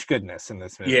too much goodness in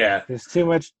this movie. Yeah, there's too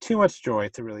much joy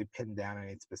to really pin down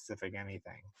any specific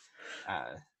anything.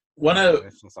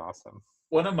 It's just awesome.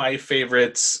 One of my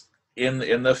favorites in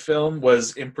the film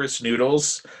was Empress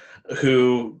Noodles,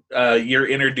 who you're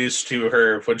introduced to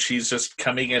her when she's just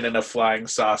coming in a flying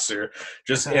saucer,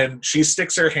 and she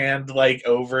sticks her hand like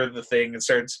over the thing and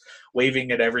starts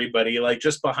waving at everybody, like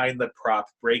just behind the prop,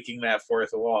 breaking that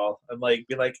fourth wall, and like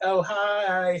be like, "Oh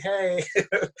hi, hey."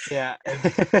 Yeah.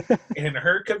 And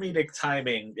her comedic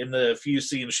timing in the few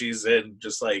scenes she's in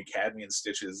just like had me in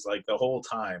stitches like the whole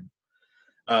time.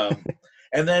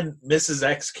 And then Mrs.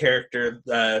 X character,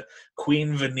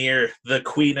 Queen Veneer, the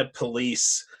Queen of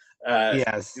Police.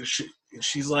 Yes,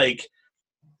 she's like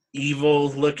evil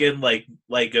looking, like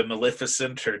a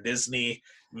Maleficent or Disney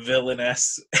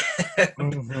villainess.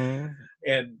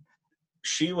 And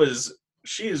she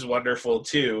is wonderful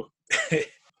too.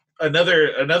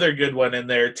 Another good one in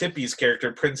there, Tippy's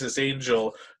character, Princess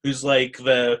Angel, who's like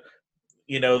the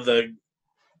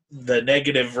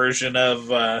negative version of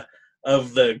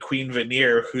the Queen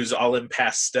Veneer, who's all in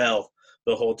pastel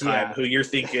the whole time. Yeah. Who you're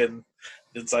thinking,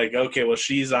 it's like, okay, well,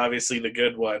 she's obviously the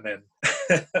good one, and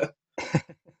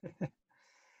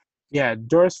yeah,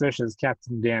 Doris Fish is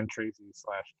Captain Dan Tracy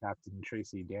 / Captain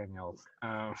Tracy Daniels.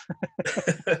 I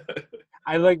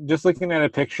like just looking at a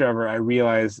picture of her. I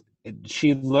realize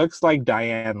she looks like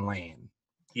Diane Lane.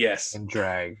 Yes, in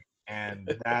drag,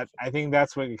 and that I think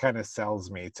that's what kind of sells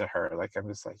me to her. Like I'm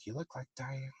just like, you look like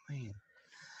Diane Lane.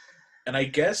 And I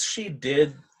guess she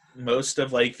did most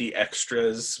of like the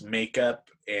extras, makeup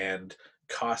and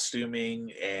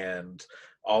costuming and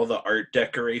all the art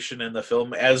decoration in the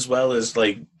film, as well as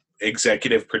like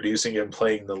executive producing and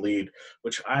playing the lead,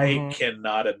 which I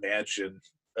cannot imagine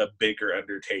a bigger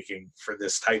undertaking for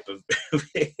this type of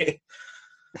movie.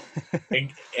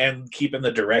 and keeping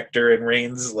the director in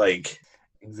reins, like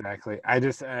exactly. I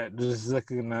just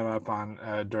looking them up on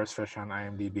Doris Fish on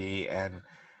IMDb, and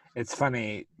it's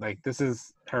funny, like this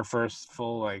is her first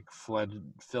full like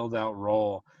filled out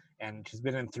role, and she's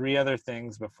been in 3 other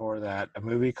things before that. A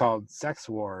movie called Sex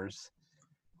Wars,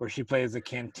 where she plays a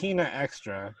cantina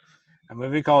extra, a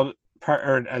movie called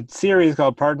a series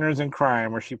called Partners in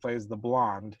Crime, where she plays the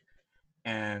blonde,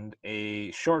 and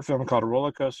a short film called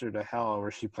Roller Coaster to Hell,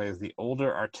 where she plays the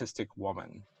older artistic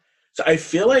woman. So I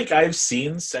feel like I've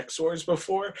seen Sex Wars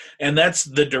before, and that's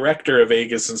the director of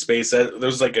Vegas in Space. There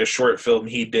was like a short film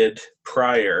he did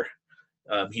prior,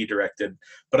 he directed,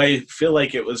 but I feel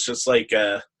like it was just like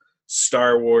a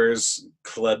Star Wars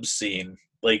club scene.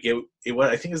 Like it was,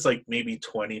 I think it's like maybe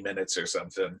 20 minutes or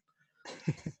something.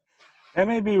 That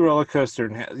may be Roller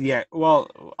Coaster. Yeah, well,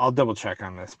 I'll double check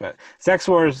on this, but Sex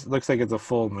Wars looks like it's a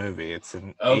full movie. It's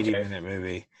an 80-minute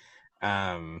movie.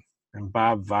 And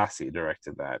Bob Fosse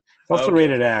directed that. It's also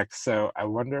rated X, so I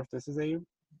wonder if this is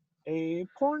a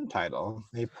porn title,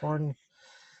 a porn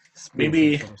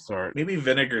maybe of some sort. Maybe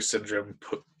Vinegar Syndrome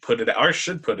put it out, or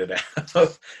should put it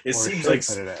out. It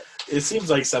seems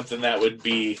like something that would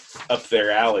be up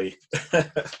their alley.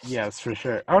 Yes, for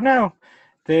sure. Oh no,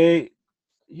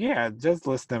 just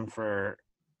list them for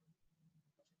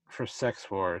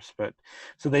Sex Wars. But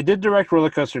so they did direct Roller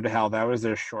Coaster to Hell. That was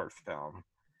their short film.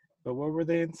 But what were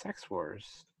they in Sex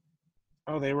Wars?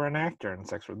 Oh, they were an actor in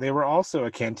Sex Wars. They were also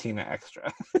a cantina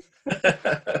extra.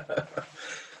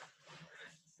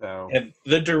 So, and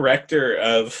the director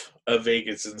of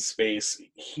Vegas in Space,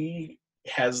 he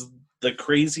has the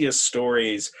craziest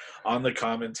stories on the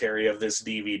commentary of this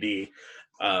DVD.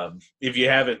 If you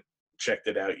haven't checked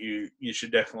it out, you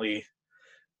should definitely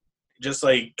just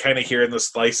like kind of hearing the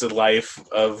slice of life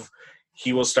of.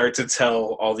 He will start to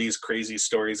tell all these crazy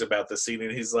stories about the scene,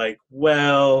 and he's like,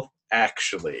 well,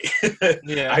 actually,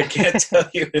 I can't tell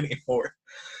you anymore.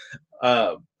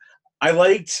 I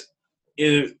liked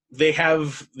it. They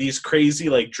have these crazy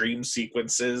like dream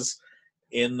sequences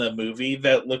in the movie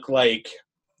that look like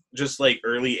just like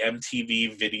early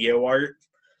MTV video art.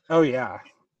 Oh, yeah.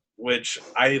 Which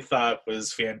I thought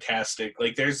was fantastic.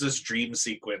 Like there's this dream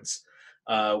sequence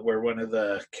where one of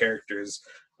the characters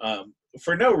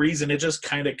for no reason, it just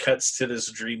kind of cuts to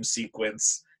this dream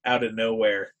sequence out of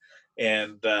nowhere,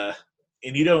 and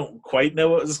you don't quite know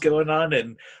what was going on.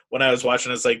 And when I was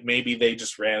watching, it's like maybe they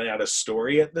just ran out of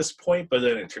story at this point, but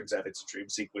then it turns out it's a dream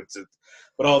sequence.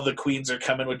 But all the queens are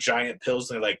coming with giant pills,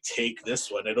 and they're like, "Take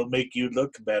this one; it'll make you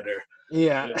look better."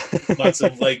 Yeah. Lots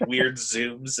of like weird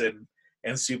zooms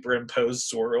and superimposed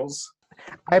swirls.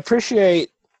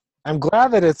 I'm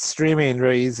glad that it's streaming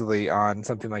very easily on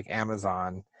something like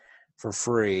Amazon for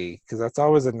free, because that's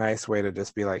always a nice way to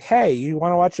just be like, hey, you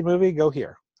want to watch a movie? Go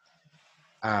here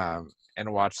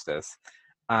and watch this.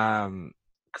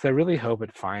 Because I really hope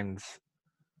it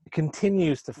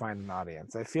continues to find an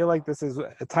audience. I feel like this is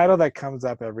a title that comes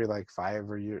up every like 5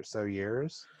 or so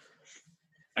years.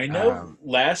 I know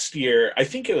last year, I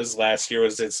think it was last year,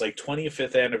 was its like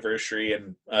 25th anniversary,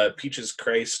 and Peaches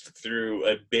Christ threw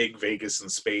a big Vegas in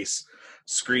Space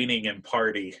screening and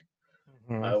party,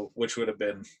 which would have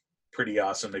been pretty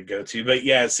awesome to go to. But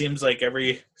yeah, it seems like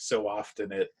every so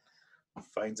often it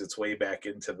finds its way back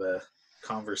into the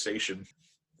conversation.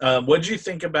 What did you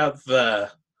think about the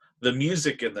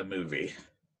music in the movie?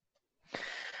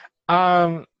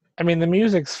 I mean, the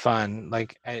music's fun.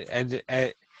 Like,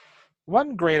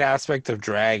 one great aspect of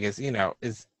drag is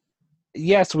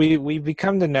yes, we've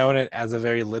become to know it as a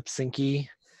very lip syncy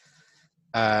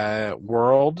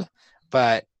world,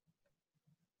 but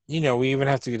we even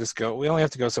have to we only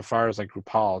have to go so far as like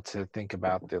RuPaul to think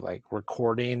about the like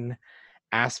recording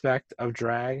aspect of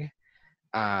drag,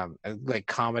 like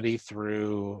comedy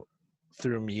through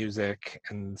music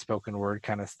and spoken word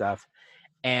kind of stuff.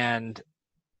 And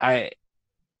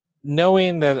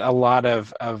knowing that a lot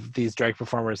of these drag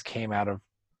performers came out of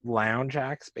lounge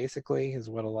acts, basically, is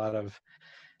what a lot of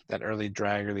that early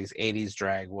drag or these 80s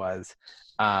drag was.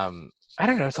 I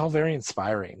don't know, it's all very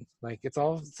inspiring. Like, it's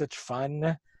all such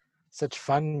fun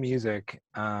music,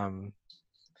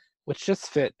 which just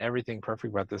fit everything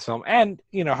perfect about this film. And,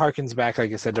 harkens back,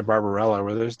 like I said, to Barbarella,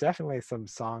 where there's definitely some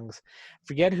songs.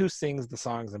 Forget who sings the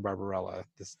songs in Barbarella.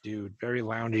 This dude, very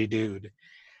loungy dude.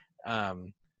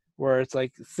 Where it's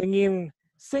like singing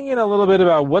a little bit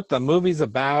about what the movie's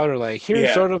about, or like,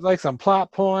 here's sort of like some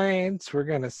plot points. We're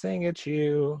gonna sing at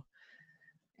you,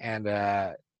 and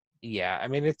I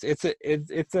mean,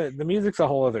 the music's a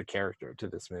whole other character to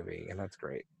this movie, and that's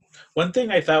great. One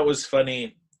thing I thought was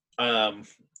funny,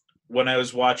 when I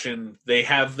was watching, they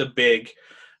have the big.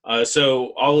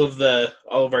 So all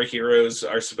of our heroes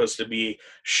are supposed to be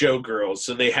showgirls,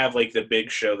 so they have like the big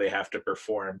show they have to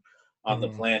perform on the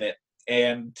planet.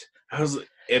 And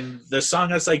in the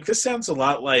song, I was like, this sounds a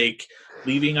lot like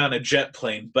Leaving on a Jet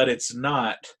Plane, but it's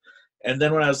not. And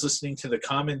then when I was listening to the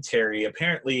commentary,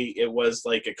 apparently it was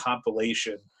like a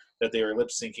compilation that they were lip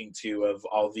syncing to of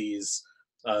all these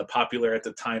popular at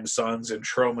the time songs. And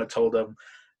Troma told them,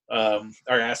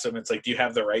 or asked them, it's like, do you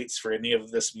have the rights for any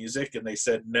of this music? And they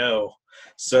said no.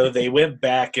 So they went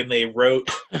back and they wrote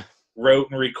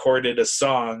and recorded a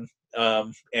song.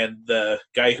 And the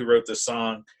guy who wrote the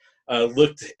song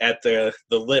looked at the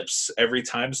lips every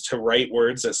time to write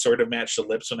words that sort of matched the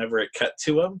lips whenever it cut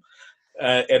to them,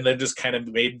 and then just kind of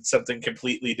made something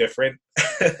completely different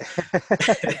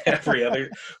every other,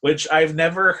 which I've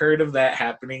never heard of that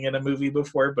happening in a movie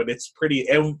before, but it's pretty,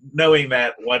 and knowing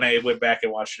that when I went back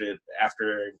and watched it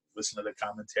after I listened to the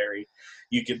commentary,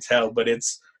 you can tell, but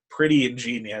it's pretty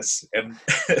ingenious. And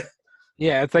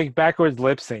yeah, it's like backwards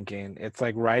lip syncing. It's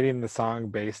like writing the song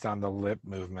based on the lip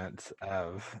movements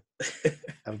of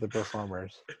the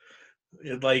performers.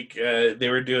 Like they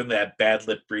were doing that bad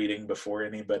lip reading before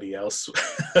anybody else.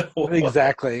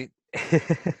 Exactly.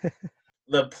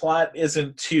 The plot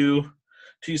isn't too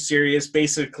serious.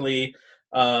 Basically,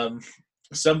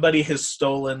 somebody has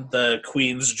stolen the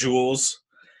queen's jewels,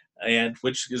 and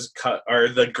which is or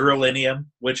the Girlinium,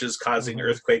 which is causing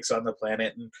earthquakes on the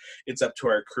planet, and it's up to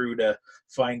our crew to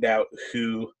find out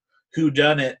who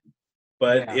done it.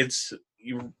 But it's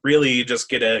you really just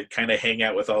get to kind of hang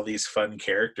out with all these fun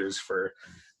characters for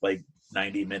like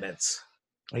 90 minutes.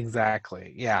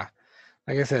 Exactly. Yeah.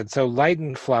 Like I said, so light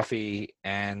and fluffy,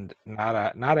 and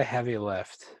not a heavy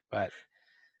lift, but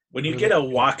when you get a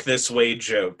walk this way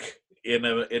joke in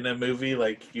a movie,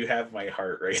 like, you have my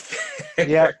heart right there.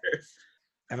 Yeah.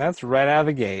 And that's right out of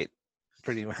the gate,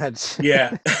 pretty much.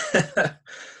 Yeah.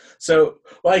 So,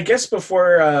 well, I guess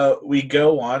before we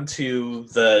go on to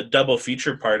the double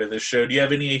feature part of the show, do you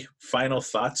have any final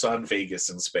thoughts on Vegas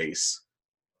in Space?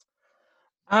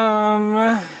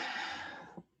 No,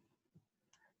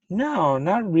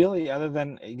 not really, other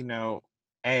than,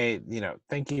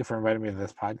 thank you for inviting me to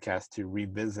this podcast to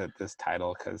revisit this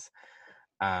title, because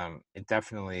it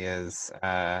definitely is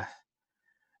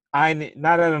I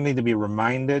don't need to be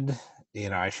reminded.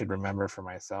 I should remember for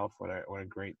myself what a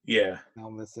great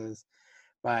film this is.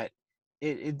 But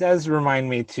it does remind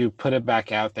me to put it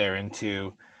back out there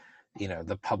into,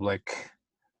 the public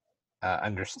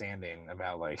understanding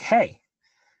about like, hey,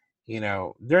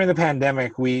 during the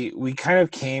pandemic, we kind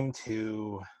of came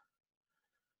to,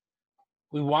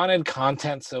 we wanted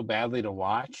content so badly to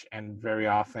watch, and very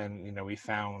often, we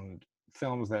found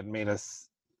films that made us,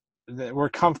 that were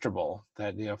comfortable,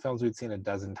 that, films we'd seen a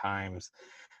dozen times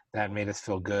that made us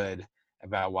feel good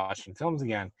about watching films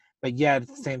again. But yet at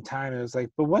the same time, it was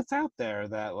like, but what's out there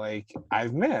that like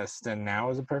I've missed, and now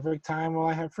is a perfect time while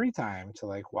I have free time to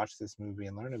like watch this movie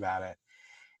and learn about it.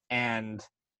 And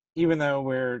even though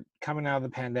we're coming out of the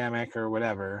pandemic or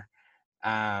whatever,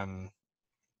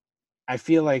 I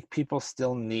feel like people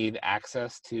still need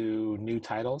access to new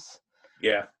titles.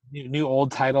 Yeah. New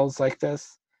old titles like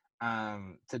this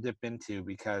to dip into,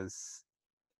 because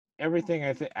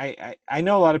everything I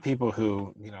know a lot of people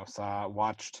who,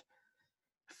 watched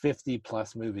 50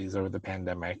 plus movies over the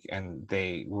pandemic, and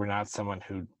they were not someone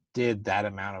who did that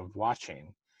amount of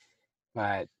watching.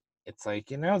 But it's like,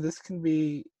 this can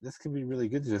be really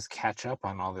good to just catch up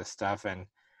on all this stuff. And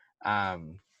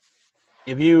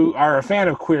if you are a fan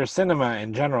of queer cinema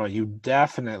in general, you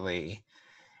definitely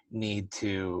need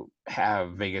to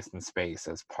have Vegas in Space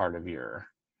as part of your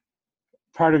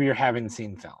having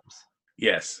seen films.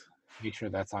 Yes. Make sure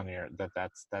that's on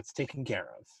that's taken care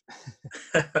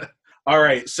of. All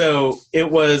right. So it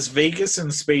was Vegas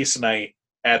in Space night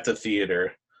at the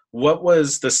theater. What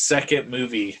was the second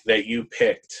movie that you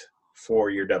picked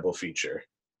for your double feature?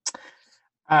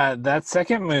 That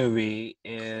second movie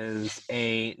is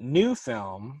a new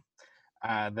film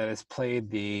that has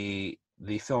played the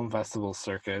film festival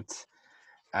circuit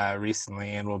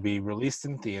recently, and will be released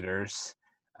in theaters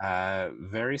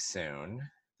very soon,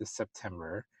 this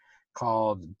September,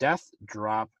 called Death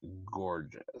Drop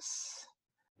Gorgeous.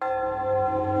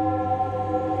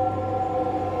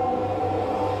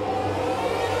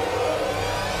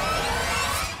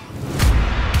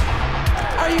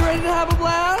 Are you ready to have a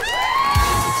blast?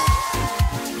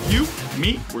 You,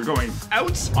 me, we're going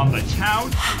out on the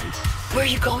town. Where are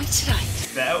you going tonight?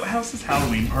 The Outhouse's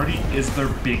Halloween party is their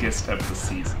biggest of the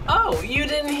season. Oh, you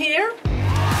didn't hear?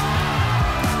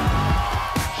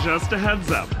 Just a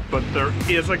heads up, but there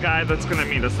is a guy that's gonna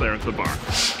meet us there at the bar.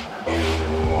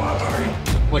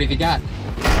 What have you got?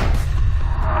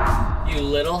 You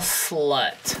little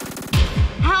slut.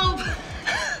 Help!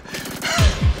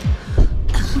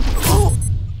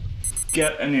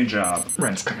 Get a new job.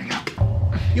 Rent's coming up.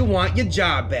 You want your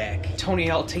job back. Tony,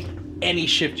 I'll take any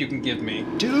shift you can give me.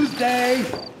 Tuesday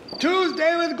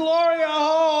with Gloria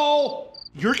Hall.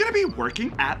 You're gonna be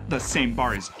working at the same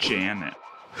bar as Janet.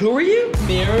 Who are you?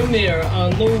 Mirror, mirror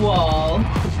on the wall.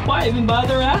 Why even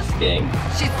bother asking?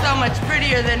 She's so much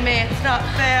prettier than me, it's not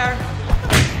fair.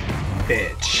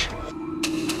 Bitch.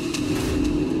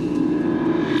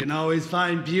 You can always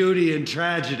find beauty in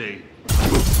tragedy.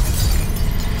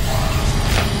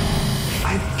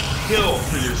 I'd kill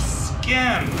for your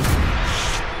skin.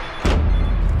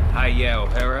 Hi, yeah,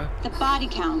 O'Hara. The body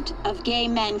count of gay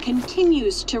men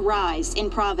continues to rise in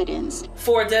Providence.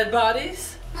 4 dead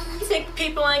bodies? You think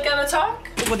people ain't gonna talk?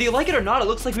 Whether you like it or not, it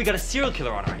looks like we got a serial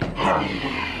killer on our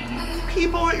hands.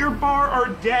 People at your bar are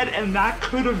dead, and that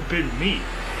could have been me.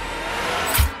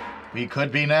 We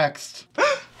could be next.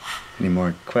 Any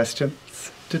more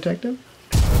questions, Detective?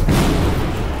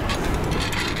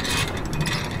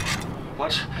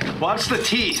 Watch the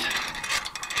teeth.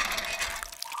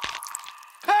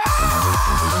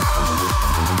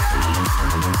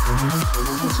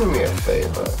 Do me a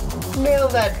favor. Nail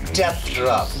that death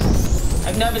drop.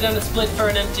 I've never done a split for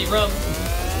an empty room.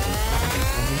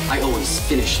 I always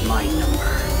finish my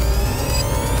number.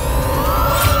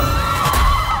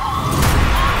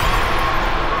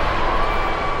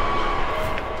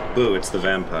 Boo, it's the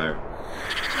vampire.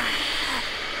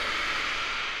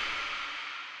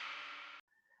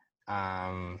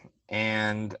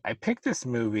 And I picked this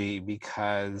movie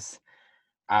because,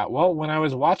 when I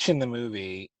was watching the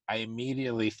movie, I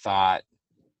immediately thought,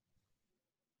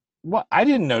 well, I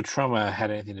didn't know Troma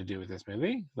had anything to do with this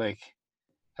movie. Like,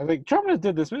 I was like, Troma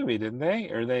did this movie, didn't they?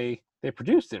 Or they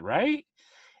produced it, right?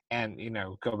 And,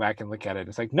 go back and look at it.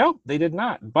 It's like, nope, they did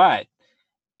not. But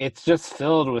it's just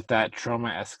filled with that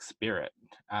Troma-esque spirit.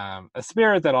 A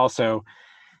spirit that also,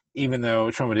 even though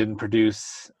Troma didn't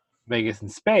produce Vegas in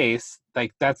Space,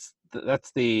 like that's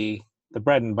the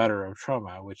bread and butter of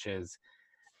Troma, which is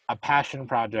a passion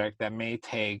project that may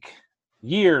take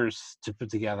years to put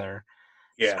together,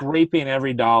 scraping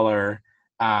every dollar,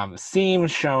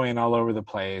 seams showing all over the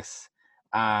place,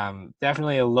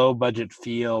 Definitely a low budget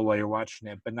feel while you're watching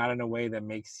it, but not in a way that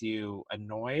makes you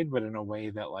annoyed, but in a way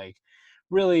that like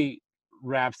really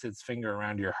wraps its finger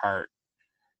around your heart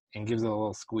and gives it a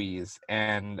little squeeze.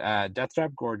 And Death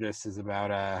Drop Gorgeous is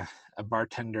about a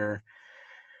bartender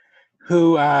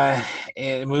who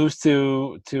moves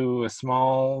to a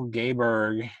small gay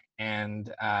burg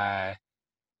and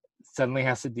suddenly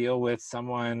has to deal with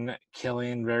someone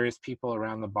killing various people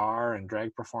around the bar and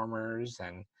drag performers,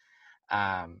 and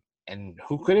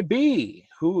who could it be?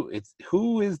 Who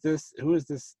is this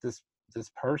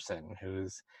person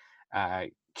who's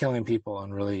killing people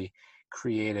in really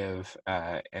creative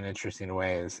and interesting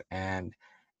ways? And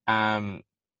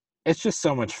it's just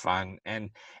so much fun. And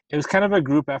it was kind of a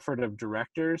group effort of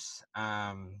directors.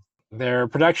 Their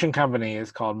production company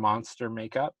is called Monster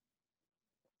Makeup,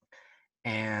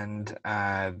 and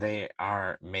they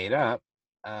are made up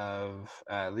of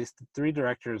at least the 3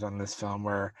 directors on this film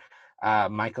were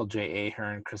Michael J.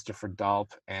 Ahern, Christopher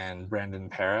Dolp, and Brandon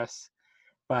Paris.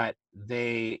 But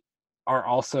they are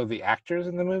also the actors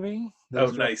in the movie.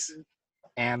 Nice.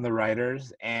 And the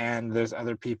writers. And there's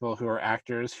other people who are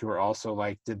actors who are also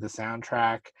like did the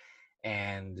soundtrack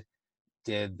and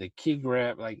did the key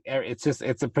grip. Like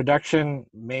it's a production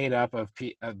made up of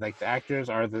like the actors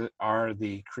are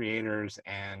the creators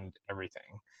and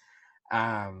everything.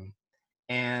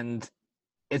 And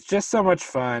it's just so much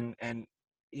fun. And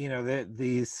you know,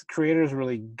 these creators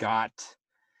really got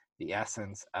the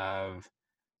essence of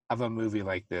a movie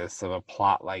like this, of a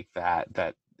plot like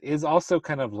that is also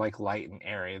kind of like light and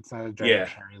airy. It's not a giant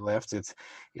heavy lift. It's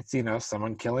you know,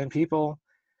 someone killing people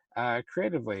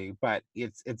creatively, but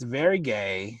it's very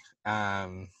gay.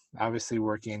 Obviously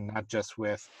working not just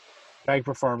with drag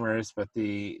performers, but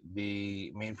the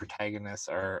main protagonists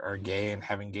are gay and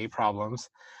having gay problems.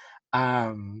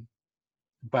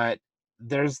 But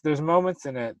there's moments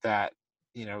in it that,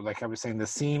 you know, like I was saying, the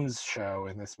seams show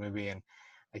in this movie. And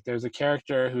like there's a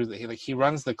character he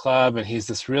runs the club, and he's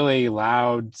this really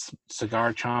loud,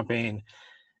 cigar chomping,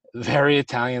 very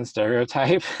Italian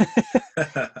stereotype.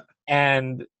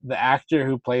 And the actor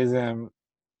who plays him,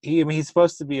 he's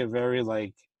supposed to be a very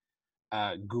like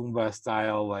Goomba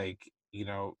style, like, you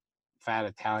know, fat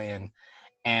Italian,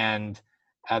 and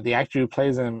the actor who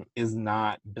plays him is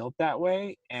not built that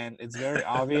way, and it's very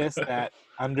obvious that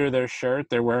under their shirt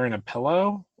they're wearing a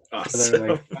pillow for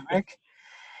their like stomach.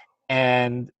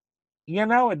 And you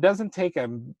know, it doesn't take a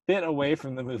bit away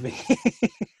from the movie.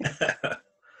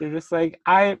 They're just like,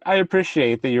 I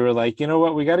appreciate that you were like, you know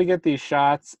what, we got to get these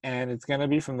shots, and it's gonna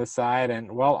be from the side,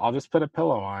 and well, I'll just put a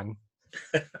pillow on.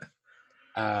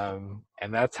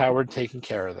 And that's how we're taking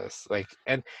care of this. Like,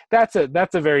 and that's a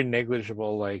very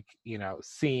negligible, like, you know,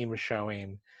 seam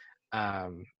showing.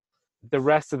 The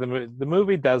rest of the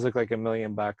movie does look like $1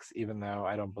 million, even though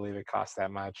I don't believe it costs that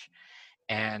much.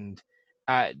 And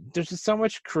there's just so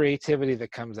much creativity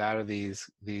that comes out of these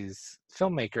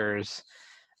filmmakers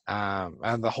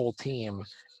and the whole team.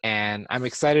 And I'm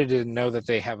excited to know that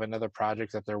they have another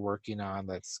project that they're working on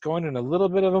that's going in a little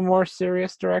bit of a more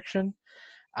serious direction.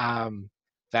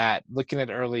 That looking at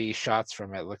early shots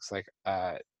from it looks like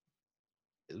it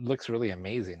looks really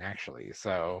amazing, actually.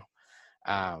 So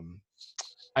I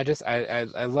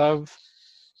love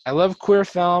queer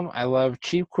film, I love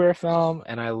cheap queer film,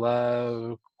 and I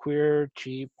love queer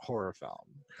cheap horror film.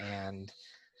 And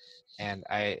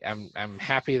I'm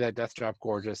happy that Death Drop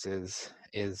Gorgeous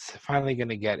is finally going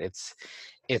to get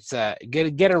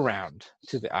get around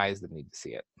to the eyes that need to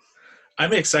see it.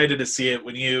 I'm excited to see it.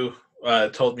 When you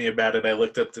told me about it, I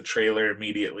looked up the trailer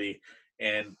immediately,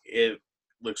 and it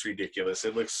looks ridiculous.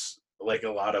 It looks like a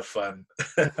lot of fun.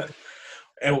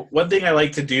 And one thing I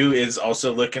like to do is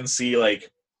also look and see,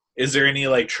 like, is there any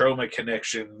like trauma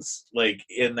connections like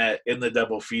in the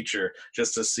double feature,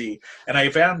 just to see. And I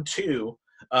found 2.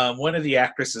 One of the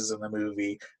actresses in the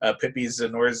movie, Pippi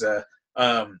Zanorza,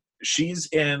 she's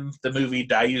in the movie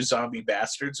Die You Zombie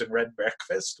Bastards and Red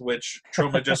Breakfast, which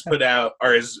Troma just put out,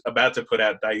 or is about to put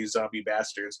out, Die You Zombie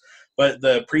Bastards. But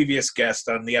the previous guest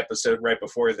on the episode right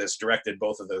before this directed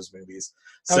both of those movies.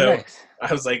 So nice.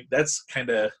 I was like, that's kind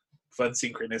of fun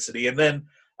synchronicity. And then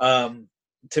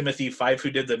Timothy Fife, who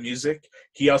did the music,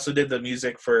 he also did the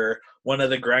music for one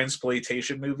of the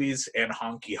Grindsploitation movies and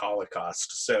Honky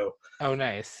Holocaust. So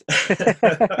nice.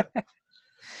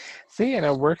 See, and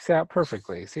it works out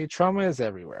perfectly. See, trauma is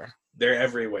everywhere. They're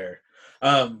everywhere.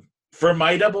 For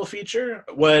my double feature,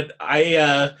 what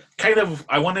I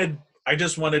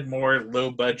just wanted more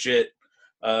low budget,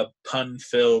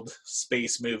 pun-filled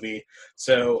space movie.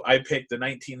 So I picked the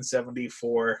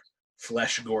 1974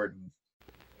 Flesh Gordon.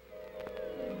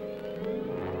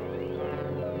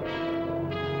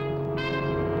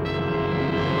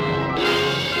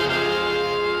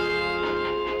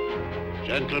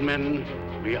 Gentlemen,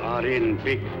 we are in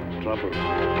big trouble.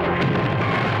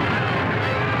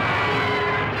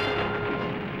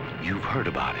 You've heard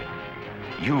about it.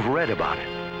 You've read about it.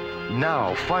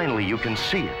 Now, finally, you can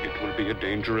see it. It will be a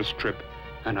dangerous trip,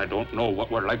 and I don't know what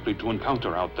we're likely to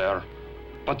encounter out there.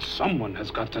 But someone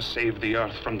has got to save the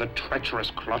Earth from the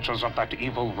treacherous clutches of that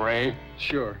evil Ray.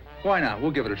 Sure. Why not?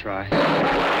 We'll give it a try.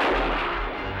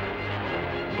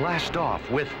 Blast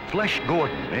off with Flesh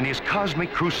Gordon in his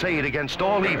cosmic crusade against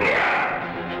all evil.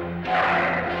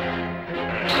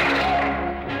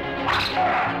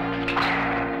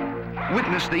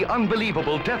 Witness the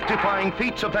unbelievable, death-defying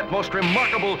feats of that most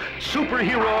remarkable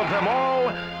superhero of them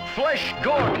all, Flesh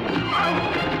Gordon.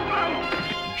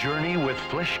 Journey with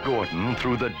Flesh Gordon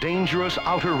through the dangerous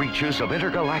outer reaches of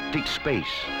intergalactic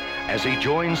space as he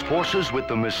joins forces with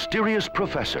the mysterious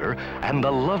Professor and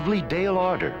the lovely Dale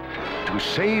Arder to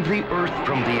save the Earth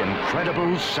from the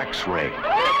incredible sex ray.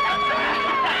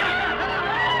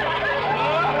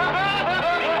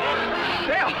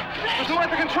 Dale, there's no way at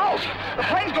the controls. The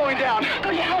plane's going down.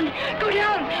 Go down. Go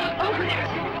down. Over.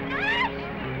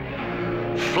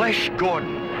 Flesh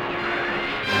Gordon.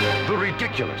 The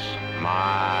ridiculous.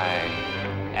 My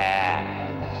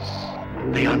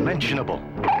ass. The unmentionable.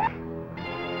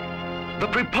 The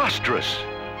preposterous.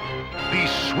 Be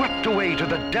swept away to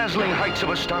the dazzling heights of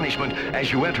astonishment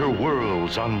as you enter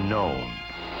worlds unknown.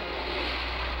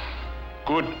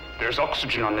 Good. There's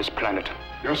oxygen on this planet.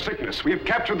 Your sickness. We have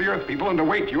captured the Earth people and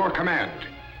await your command.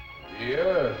 The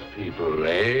Earth people,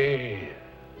 eh?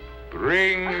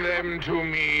 Bring them to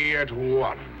me at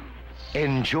once.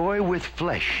 Enjoy with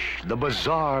Flesh the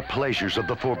bizarre pleasures of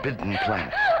the Forbidden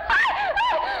Planet.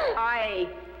 I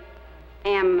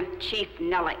am Chief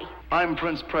Nellie. I'm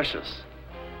Prince Precious,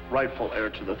 rightful heir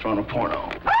to the throne of porno.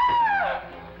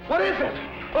 What is it?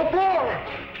 A floor!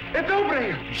 It's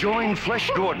opening! Join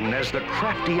Flesh Gordon as the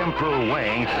crafty Emperor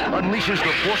Wang unleashes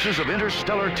the forces of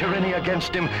interstellar tyranny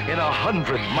against him in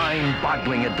 100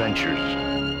 mind-boggling adventures.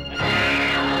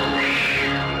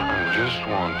 I just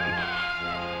wanted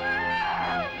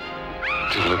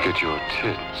to look at your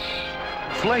tits.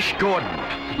 Flesh Gordon.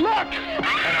 Look!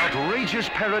 An outrageous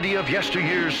parody of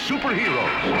yesteryear's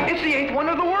superheroes. It's the 8th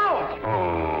wonder of the world!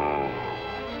 Oh,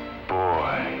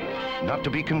 boy. Not to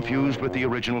be confused with the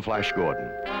original Flash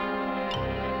Gordon.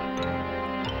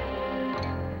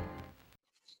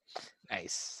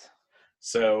 Nice.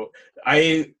 So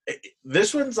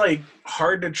this one's like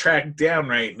hard to track down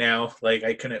right now. Like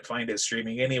I couldn't find it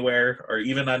streaming anywhere or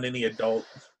even on any adult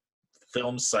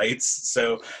film sites.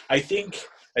 So I think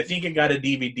it got a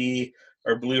DVD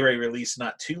or Blu-ray release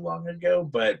not too long ago,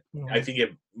 but I think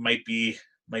it might be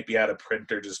out of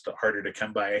print or just harder to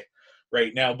come by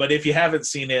right now. But if you haven't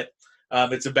seen it,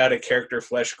 it's about a character,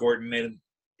 Flesh Gordon, and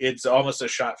it's almost a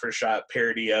shot-for-shot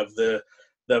parody of the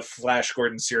Flash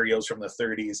Gordon serials from the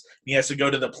 30s. He has to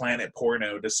go to the planet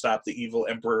Porno to stop the evil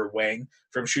Emperor Wang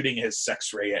from shooting his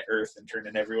sex ray at Earth and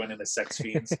turning everyone into sex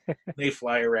fiends. They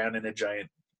fly around in a giant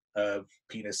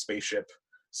penis spaceship.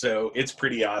 So it's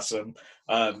pretty awesome.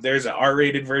 There's an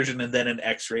R-rated version and then an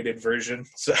X-rated version.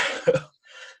 So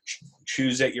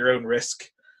choose at your own risk,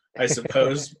 I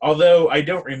suppose. Although I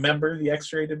don't remember the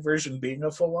X-rated version being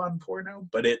a full-on porno,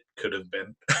 but it could have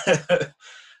been.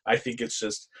 I think it's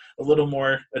just a little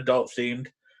more adult-themed.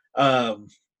 And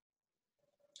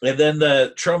then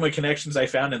the trauma connections I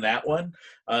found in that one,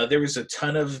 there was a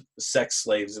ton of sex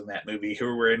slaves in that movie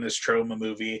who were in this trauma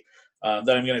movie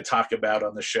that I'm going to talk about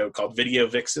on the show called Video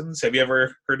Vixens. Have you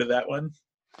ever heard of that one?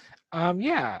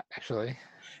 Yeah, actually.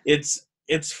 It's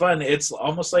fun. It's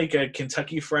almost like a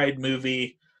Kentucky Fried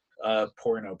Movie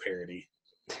porno parody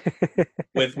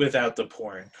without the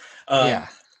porn. Yeah.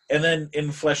 And then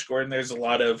in Flesh Gordon, there's a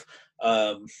lot of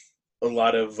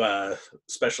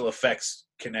special effects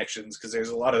connections because there's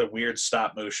a lot of weird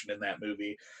stop motion in that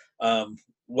movie.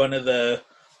 One of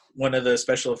the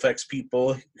special effects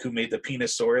people who made the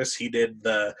Penisaurus, he did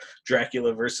the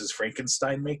Dracula versus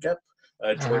Frankenstein makeup.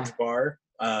 George Barr,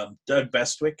 Doug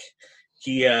Bestwick,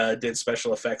 he did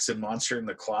special effects in Monster in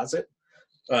the Closet.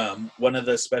 One of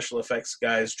the special effects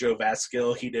guys, Joe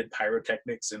Vaskill, he did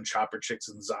pyrotechnics in Chopper Chicks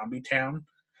and Zombie Town.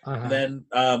 And then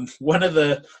one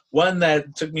that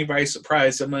took me by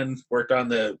surprise, someone worked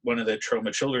on one of the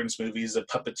Troma children's movies, a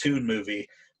Puppetoon movie,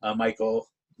 Michael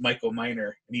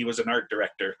Miner, and he was an art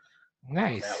director.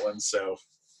 Nice. On that one, so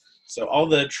all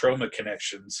the Troma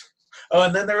connections. Oh,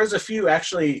 and then there was a few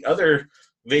actually other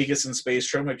Vegas and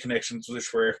Space Troma connections,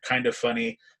 which were kind of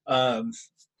funny.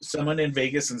 Someone in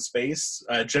Vegas and Space,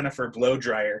 Jennifer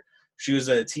Blowdryer, she was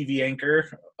a TV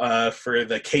anchor for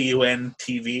the KUN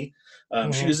TV.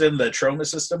 She was in the Troma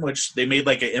system, which they made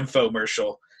like an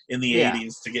infomercial in the Yeah.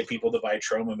 80s to get people to buy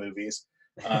Troma movies.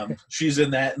 She's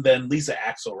in that. And then Lisa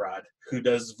Axelrod, who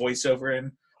does voiceover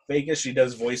in Vegas. She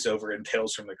does voiceover in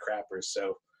Tales from the Crappers.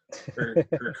 So her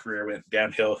career went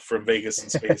downhill from Vegas in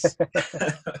space.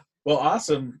 Well,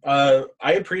 awesome.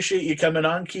 I appreciate you coming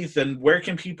on, Keith. And where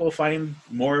can people find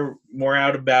more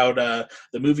out about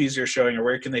the movies you're showing, or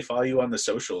where can they follow you on the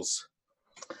socials?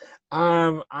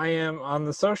 I am on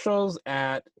the socials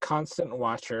at Constant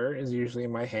Watcher is usually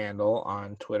my handle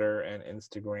on Twitter and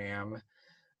Instagram.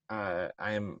 I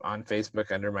am on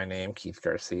Facebook under my name, Keith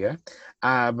Garcia.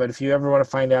 But if you ever want to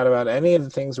find out about any of the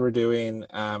things we're doing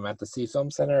at the Sea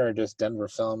Film Center or just Denver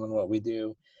Film and what we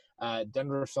do,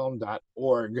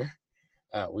 denverfilm.org.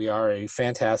 We are a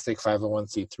fantastic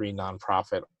 501c3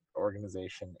 nonprofit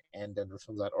organization, and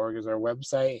denverfilm.org is our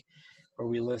website where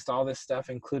we list all this stuff,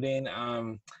 including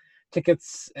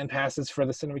tickets and passes for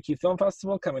the Cinema Q Film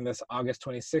Festival coming this August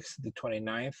 26th to the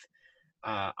 29th.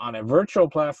 On a virtual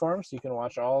platform, so you can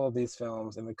watch all of these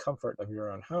films in the comfort of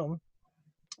your own home,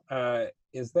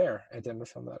 is there at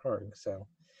denverfilm.org. So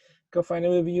go find a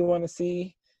movie you want to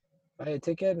see, buy a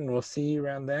ticket, and we'll see you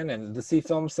around then. And the Sea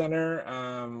Film Center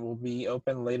will be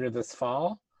open later this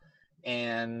fall,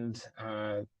 and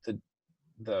the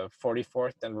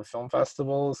 44th Denver Film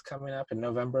Festival is coming up in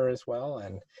November as well.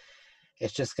 And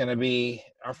it's just going to be,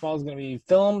 our fall is going to be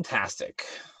film-tastic.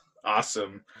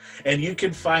 Awesome. And you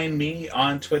can find me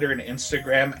on Twitter and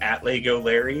Instagram at Lego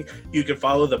Larry. You can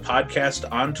follow the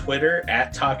podcast on Twitter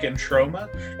at Talkin' Troma.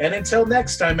 And until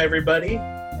next time, everybody,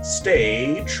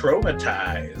 stay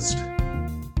traumatized.